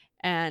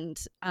 And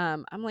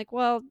I'm like,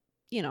 well,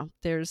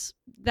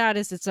 that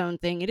is its own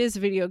thing. It is a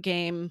video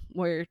game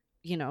where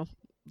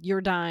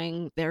you're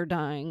dying, they're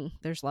dying.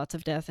 There's lots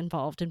of death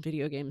involved in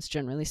video games,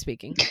 generally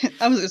speaking.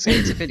 I was going to say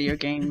it's a video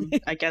game.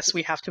 I guess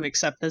we have to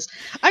accept this.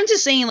 I'm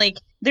just saying, like,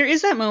 there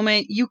is that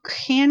moment. You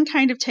can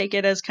kind of take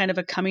it as kind of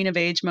a coming of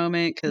age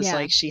moment because,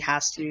 like, she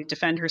has to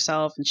defend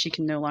herself and she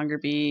can no longer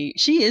be.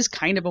 She is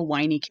kind of a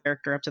whiny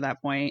character up to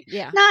that point.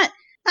 Yeah. Not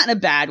in a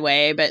bad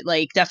way, but,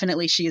 like,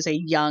 definitely she is a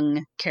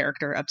young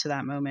character up to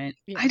that moment.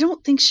 Yeah. I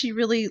don't think she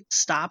really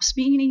stops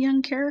being a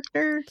young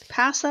character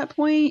past that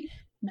point.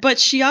 But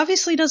she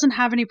obviously doesn't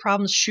have any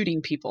problems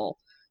shooting people.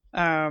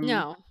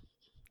 No.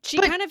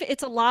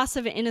 It's a loss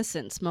of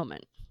innocence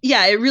moment.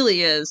 Yeah, it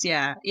really is.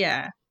 Yeah.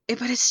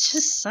 But it's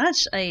just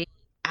such a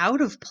out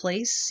of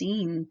place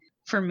scene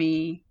for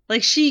me.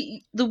 Like,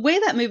 the way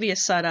that movie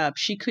is set up,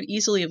 she could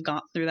easily have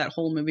gone through that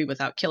whole movie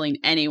without killing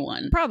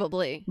anyone.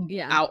 Probably,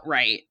 yeah.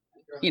 Outright.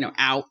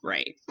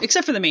 Outright.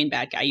 Except for the main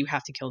bad guy. You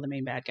have to kill the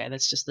main bad guy.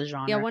 That's just the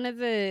genre. Yeah, one of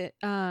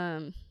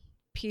the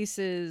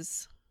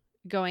pieces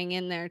going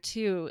in there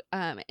too,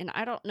 and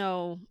I don't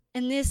know,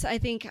 and this, I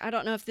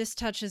don't know if this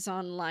touches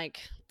on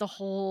like the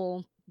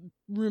whole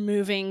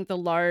removing the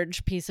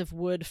large piece of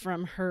wood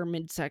from her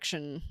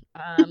midsection,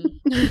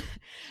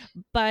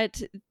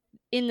 but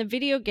in the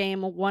video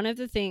game, one of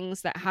the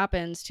things that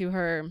happens to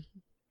her,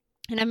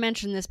 and I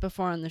mentioned this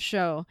before on the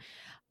show,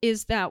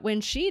 is that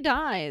when she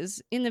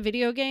dies in the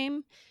video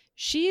game,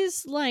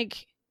 she's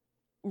like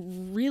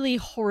really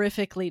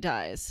horrifically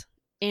dies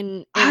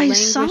in a I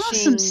saw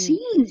some languishing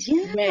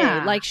scenes. way.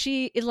 Yeah. Like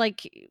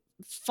it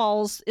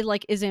falls, it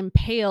like is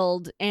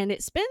impaled, and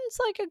it spends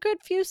like a good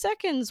few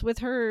seconds with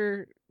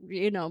her,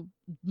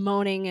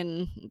 moaning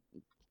and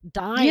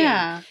dying.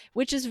 Yeah.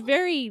 Which is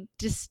very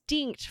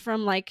distinct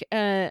from like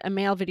a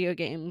male video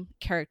game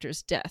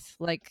character's death.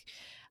 Like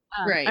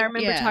Right. I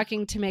remember yeah.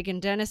 talking to Megan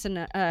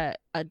Dennison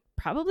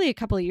probably a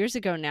couple of years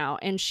ago now,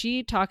 and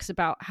she talks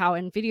about how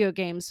in video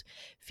games,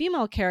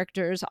 female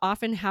characters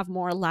often have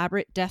more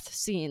elaborate death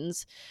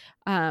scenes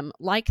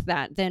like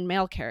that than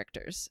male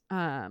characters.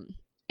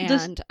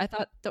 And I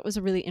thought that was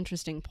a really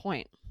interesting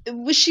point.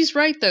 Well, she's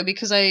right though,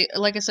 because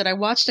like I said, I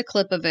watched a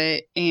clip of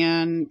it,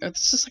 and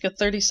it's just like a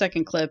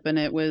 30-second clip, and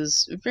it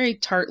was very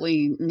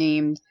tartly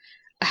named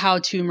How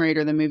Tomb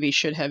Raider the movie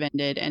should have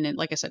ended. And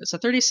like I said, it's a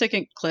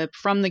 30-second clip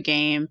from the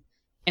game,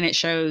 and it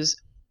shows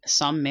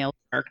some male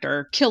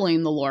character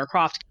killing the Lara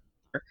Croft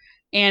character.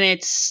 And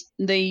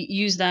they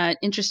use that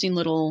interesting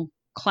little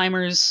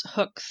climber's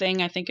hook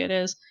thing, I think it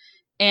is,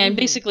 and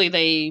basically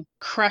they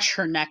crush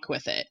her neck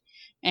with it.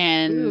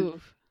 And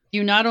Ooh.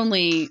 You not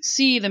only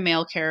see the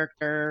male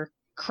character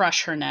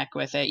crush her neck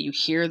with it, you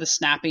hear the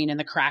snapping and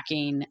the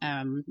cracking,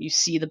 you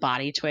see the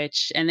body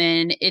twitch, and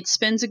then it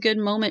spends a good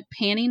moment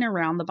panning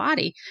around the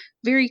body,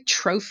 very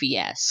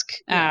trophy-esque.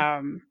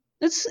 Yeah.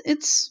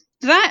 It's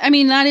that, I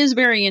mean, that is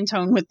very in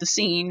tone with the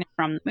scene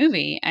from the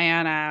movie,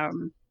 and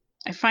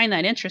I find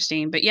that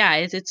interesting. But yeah,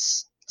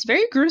 it's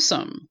very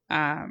gruesome.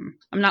 I'm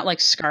not like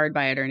scarred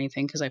by it or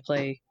anything, because I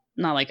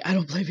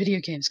don't play video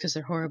games because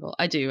they're horrible.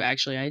 I do,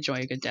 actually. I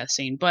enjoy a good death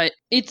scene, but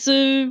it's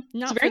very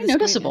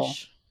noticeable.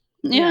 Squeamish.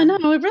 Yeah,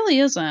 no, it really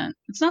isn't.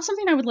 It's not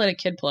something I would let a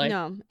kid play.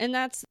 No, and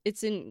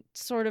it's in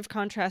sort of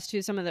contrast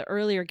to some of the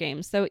earlier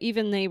games, though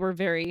even they were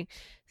very,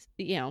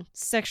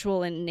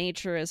 sexual in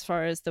nature as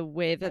far as the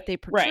way that they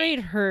portrayed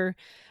her.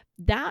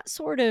 That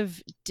sort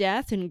of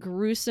death and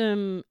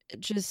gruesome,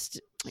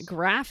 just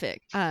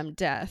graphic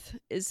death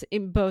is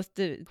in both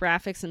the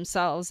graphics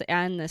themselves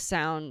and the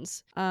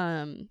sounds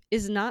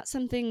is not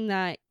something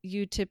that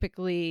you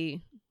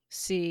typically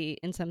see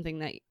in something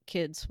that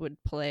kids would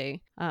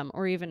play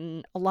or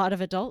even a lot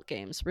of adult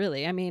games,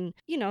 really. I mean,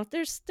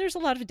 there's a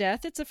lot of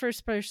death. It's a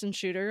first person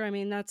shooter. I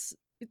mean, that's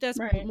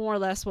Right. more or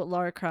less what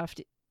Lara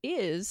Croft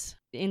is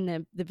in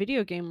the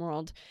video game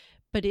world,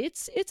 but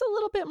it's a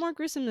little bit more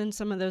gruesome than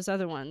some of those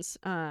other ones.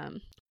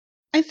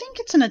 I think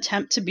it's an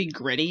attempt to be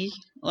gritty,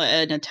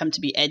 an attempt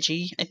to be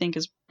edgy, I think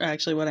is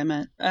actually what I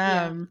meant.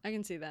 Yeah, I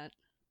can see that.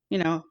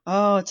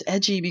 It's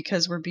edgy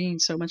because we're being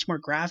so much more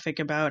graphic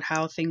about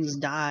how things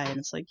die. And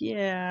it's like,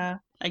 yeah,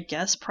 I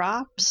guess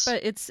props.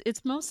 But it's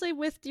mostly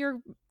with your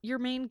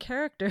main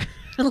character.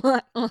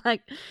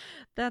 Like,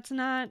 that's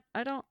not,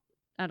 I don't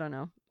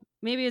know.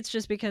 Maybe it's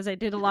just because I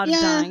did a lot of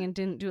dying and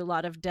didn't do a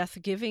lot of death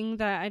giving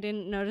that I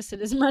didn't notice it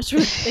as much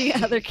with the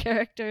other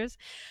characters.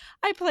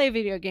 I play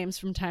video games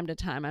from time to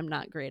time. I'm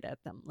not great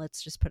at them.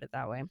 Let's just put it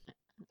that way.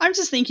 I'm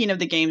just thinking of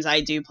the games I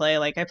do play.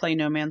 Like, I play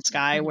No Man's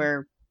Sky,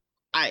 where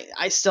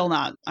I'm still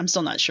not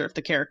sure if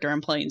the character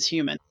I'm playing is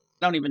human.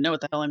 I don't even know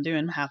what the hell I'm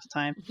doing half the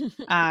time.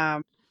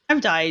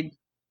 I've died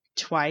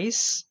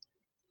twice.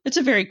 It's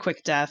a very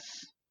quick death.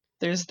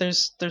 There's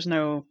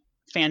no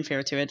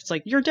fanfare to it. It's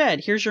like, you're dead.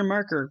 Here's your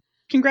marker.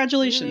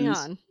 Congratulations. Moving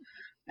on.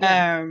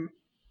 Yeah.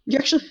 You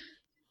actually.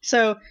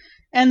 So,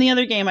 and the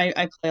other game I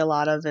play a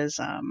lot of is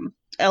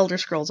Elder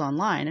Scrolls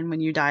Online, and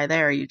when you die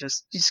there, you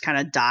just kind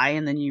of die,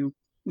 and then you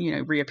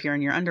reappear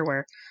in your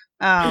underwear.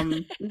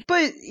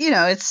 But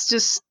it's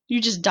just, you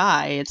just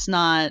die. It's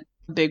not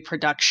a big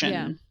production.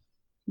 Yeah.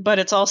 But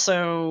it's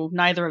also,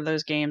 neither of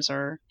those games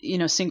are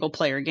single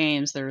player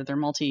games. They're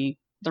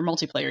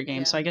multiplayer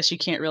games. Yeah. So I guess you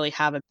can't really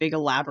have a big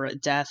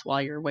elaborate death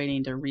while you're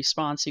waiting to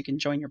respawn so you can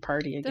join your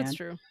party again. That's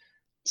true.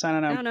 So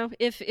I don't know.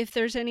 If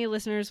there's any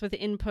listeners with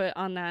input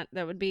on that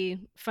would be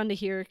fun to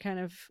hear. Kind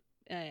of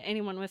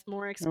anyone with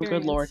more experience. Oh,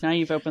 good Lord! Now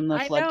you've opened the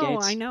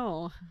floodgates. I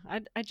know.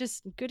 I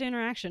just, good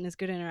interaction is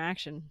good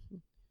interaction.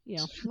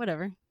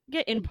 Whatever.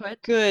 Get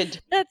input.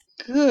 Good. That's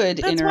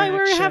interaction. why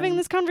we're having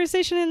this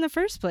conversation in the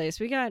first place.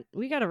 We got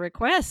a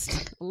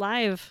request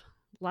live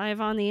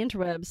on the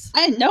interwebs.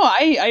 I know.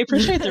 I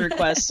appreciate the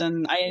request,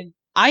 and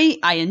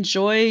I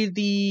enjoy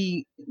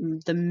the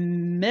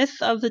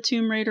myth of the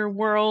Tomb Raider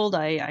world.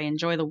 I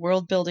enjoy the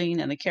world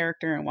building and the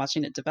character and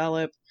watching it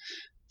develop.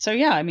 So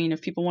yeah, I mean,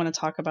 if people want to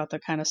talk about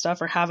that kind of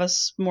stuff or have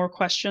us more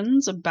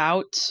questions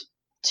about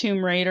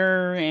Tomb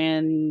Raider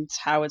and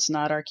how it's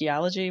not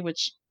archaeology,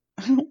 which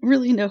I don't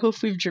really know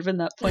if we've driven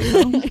that point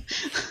home.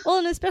 Well,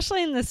 and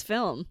especially in this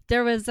film,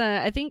 there was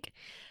I think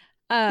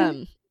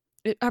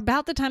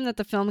about the time that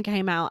the film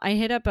came out, I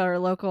hit up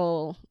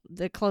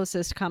the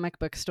closest comic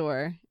book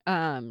store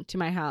to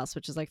my house,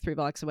 which is like 3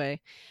 blocks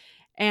away.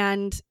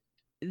 And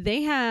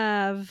they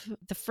have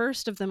the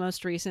first of the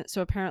most recent.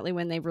 So apparently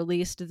when they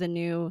released the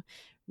new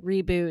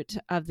reboot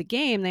of the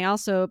game, they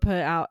also put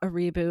out a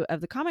reboot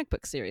of the comic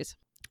book series.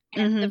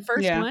 And the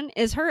first one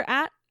is her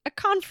at a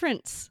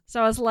conference.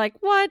 So I was like,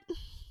 what?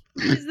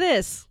 She's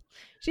this.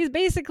 She's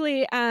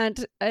basically at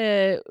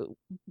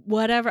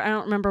whatever, I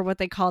don't remember what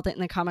they called it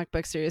in the comic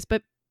book series,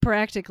 but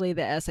practically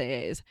the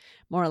SAAs,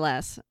 more or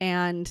less.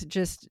 And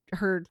just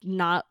her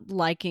not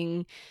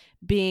liking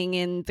being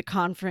in the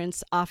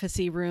conference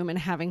office-y room and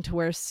having to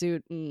wear a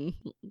suit. And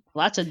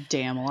Well, that's a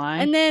damn lie.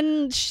 and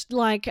then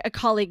like a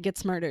colleague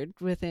gets murdered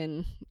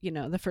within,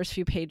 the first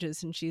few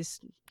pages, and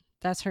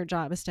that's her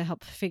job, is to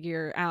help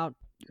figure out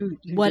Who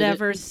did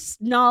whatever it?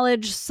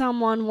 knowledge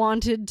someone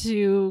wanted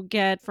to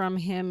get from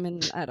him.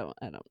 And I don't.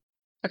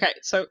 Okay,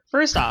 so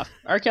first off,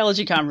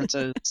 archaeology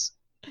conferences,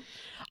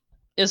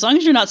 as long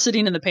as you're not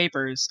sitting in the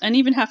papers, and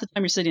even half the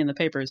time you're sitting in the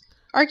papers,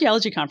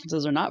 archaeology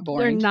conferences are not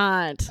boring. They're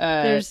not.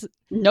 There's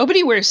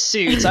Nobody wears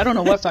suits. I don't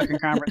know what fucking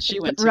conference she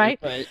went to, Right.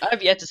 but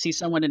I've yet to see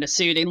someone in a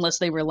suit unless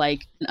they were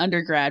like an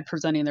undergrad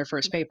presenting their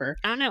first paper.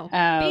 I don't know.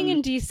 Being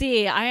in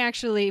DC, I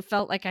actually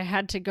felt like I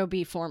had to go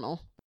be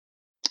formal.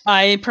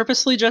 I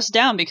purposely dressed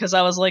down because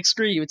I was like,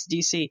 screw you, it's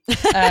DC.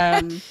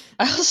 I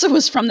also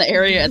was from the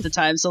area at the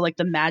time, so like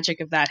the magic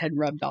of that had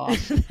rubbed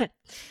off.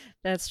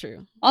 That's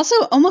true. Also,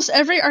 almost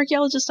every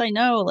archaeologist I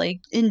know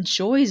like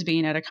enjoys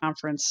being at a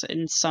conference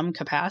in some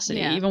capacity.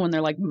 Yeah. Even when they're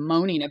like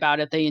moaning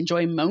about it, they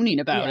enjoy moaning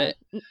about Yeah.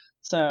 it.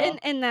 So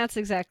And that's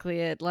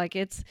exactly it. Like,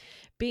 it's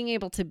being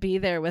able to be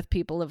there with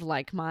people of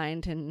like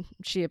mind, and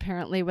she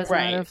apparently was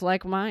Right. not of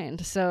like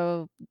mind.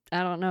 So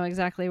I don't know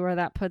exactly where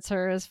that puts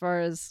her as far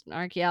as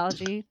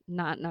archaeology.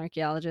 Not an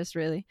archaeologist,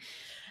 really.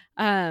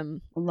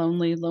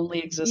 lonely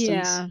existence.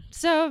 Yeah.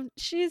 So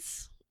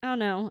she's, I don't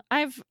know.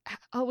 I've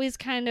always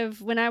kind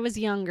of, when I was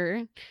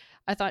younger,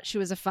 I thought she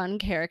was a fun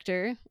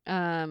character.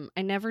 I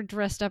never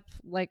dressed up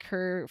like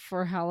her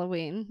for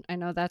Halloween. I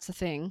know that's a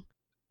thing.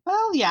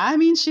 Well, yeah, I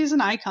mean, she's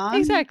an icon.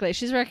 Exactly.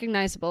 She's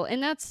recognizable.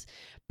 And that's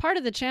part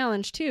of the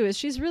challenge, too, is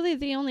she's really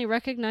the only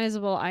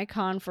recognizable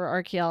icon for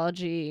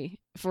archaeology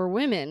for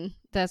women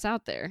that's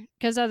out there.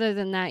 Because other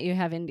than that, you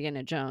have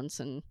Indiana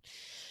Jones and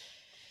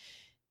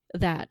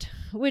that,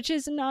 which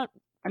is not...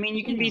 I mean,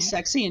 you can be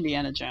sexy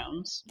Indiana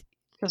Jones.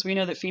 Because we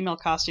know that female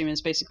costume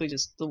is basically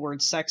just the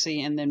word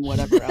sexy and then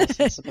whatever else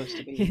it's supposed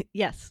to be.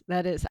 Yes,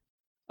 that is.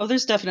 Oh,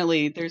 there's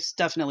definitely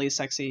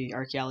sexy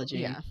archaeology.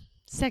 Yeah. I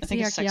Sexy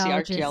think it's sexy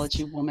archaeologist.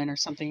 archaeology woman or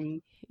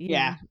something.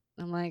 Yeah.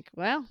 I'm like,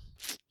 well,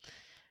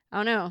 I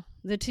don't know.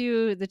 The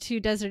two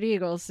Desert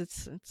Eagles,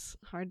 it's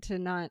hard to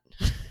not.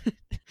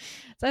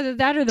 It's either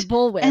that or the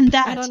bullwhip. And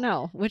I don't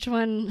know which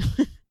one.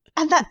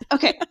 And that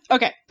okay.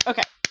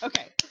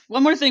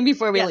 One more thing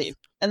before we Yes. leave.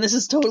 And this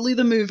is totally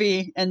the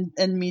movie and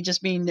me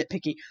just being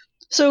nitpicky.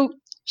 So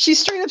she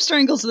straight up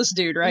strangles this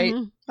dude, right?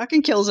 Mhm.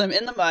 Fucking kills him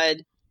in the mud.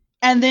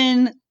 And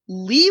then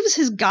leaves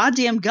his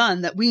goddamn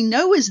gun that we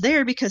know is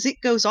there because it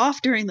goes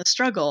off during the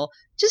struggle,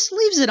 just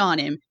leaves it on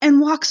him and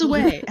walks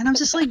away. And I'm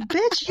just like,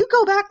 bitch, you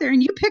go back there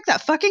and you pick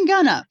that fucking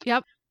gun up.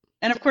 Yep.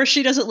 And of course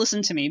she doesn't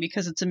listen to me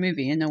because it's a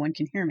movie and no one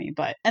can hear me.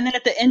 And then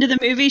at the end of the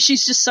movie,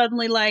 she's just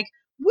suddenly like,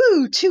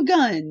 woo, 2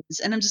 guns.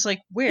 And I'm just like,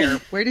 where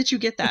did you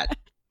get that?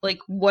 Like,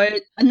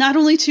 what? Not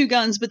only 2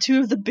 guns, but 2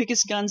 of the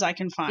biggest guns I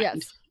can find. Yes.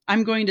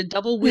 I'm going to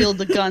double wield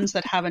the guns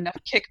that have enough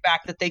kickback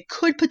that they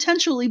could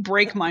potentially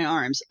break my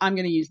arms. I'm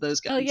going to use those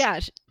guns. Oh yeah,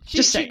 she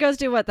Just saying. goes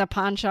to the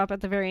pawn shop at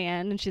the very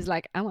end, and she's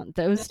like, I want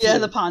those. Yeah, two.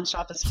 the pawn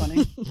shop is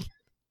funny.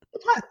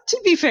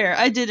 To be fair,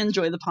 I did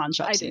enjoy the pawn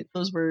shop scene.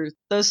 Those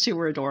 2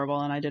 were adorable,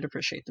 and I did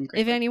appreciate them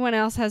greatly. If anyone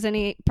else has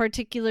any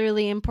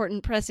particularly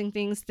important pressing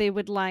things they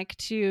would like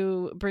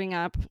to bring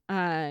up,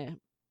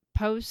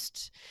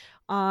 post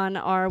on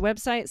our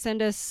website,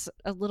 send us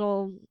a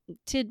little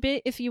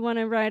tidbit if you want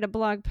to write a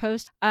blog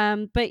post.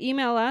 But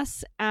email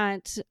us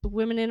at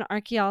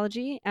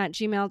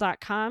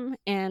womeninarchaeology@gmail.com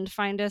and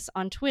find us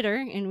on Twitter,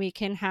 and we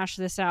can hash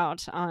this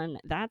out on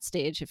that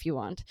stage if you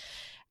want,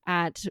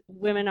 at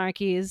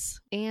womenarchies.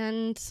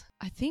 And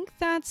I think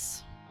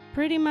that's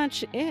pretty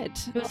much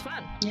it. It was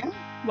fun. Yeah.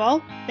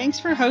 Well, thanks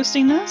for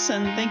hosting this,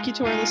 and thank you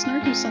to our listener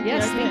who sent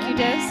Yes, the idea. thank you,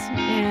 Des.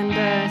 And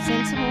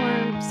send some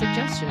more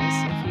suggestions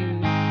if you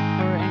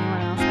or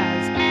anyone else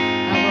has.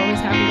 We're always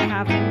happy to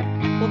have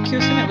them. Well,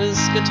 Kirsten, it was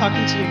good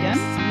talking to you again.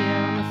 See you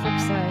on the flip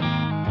side.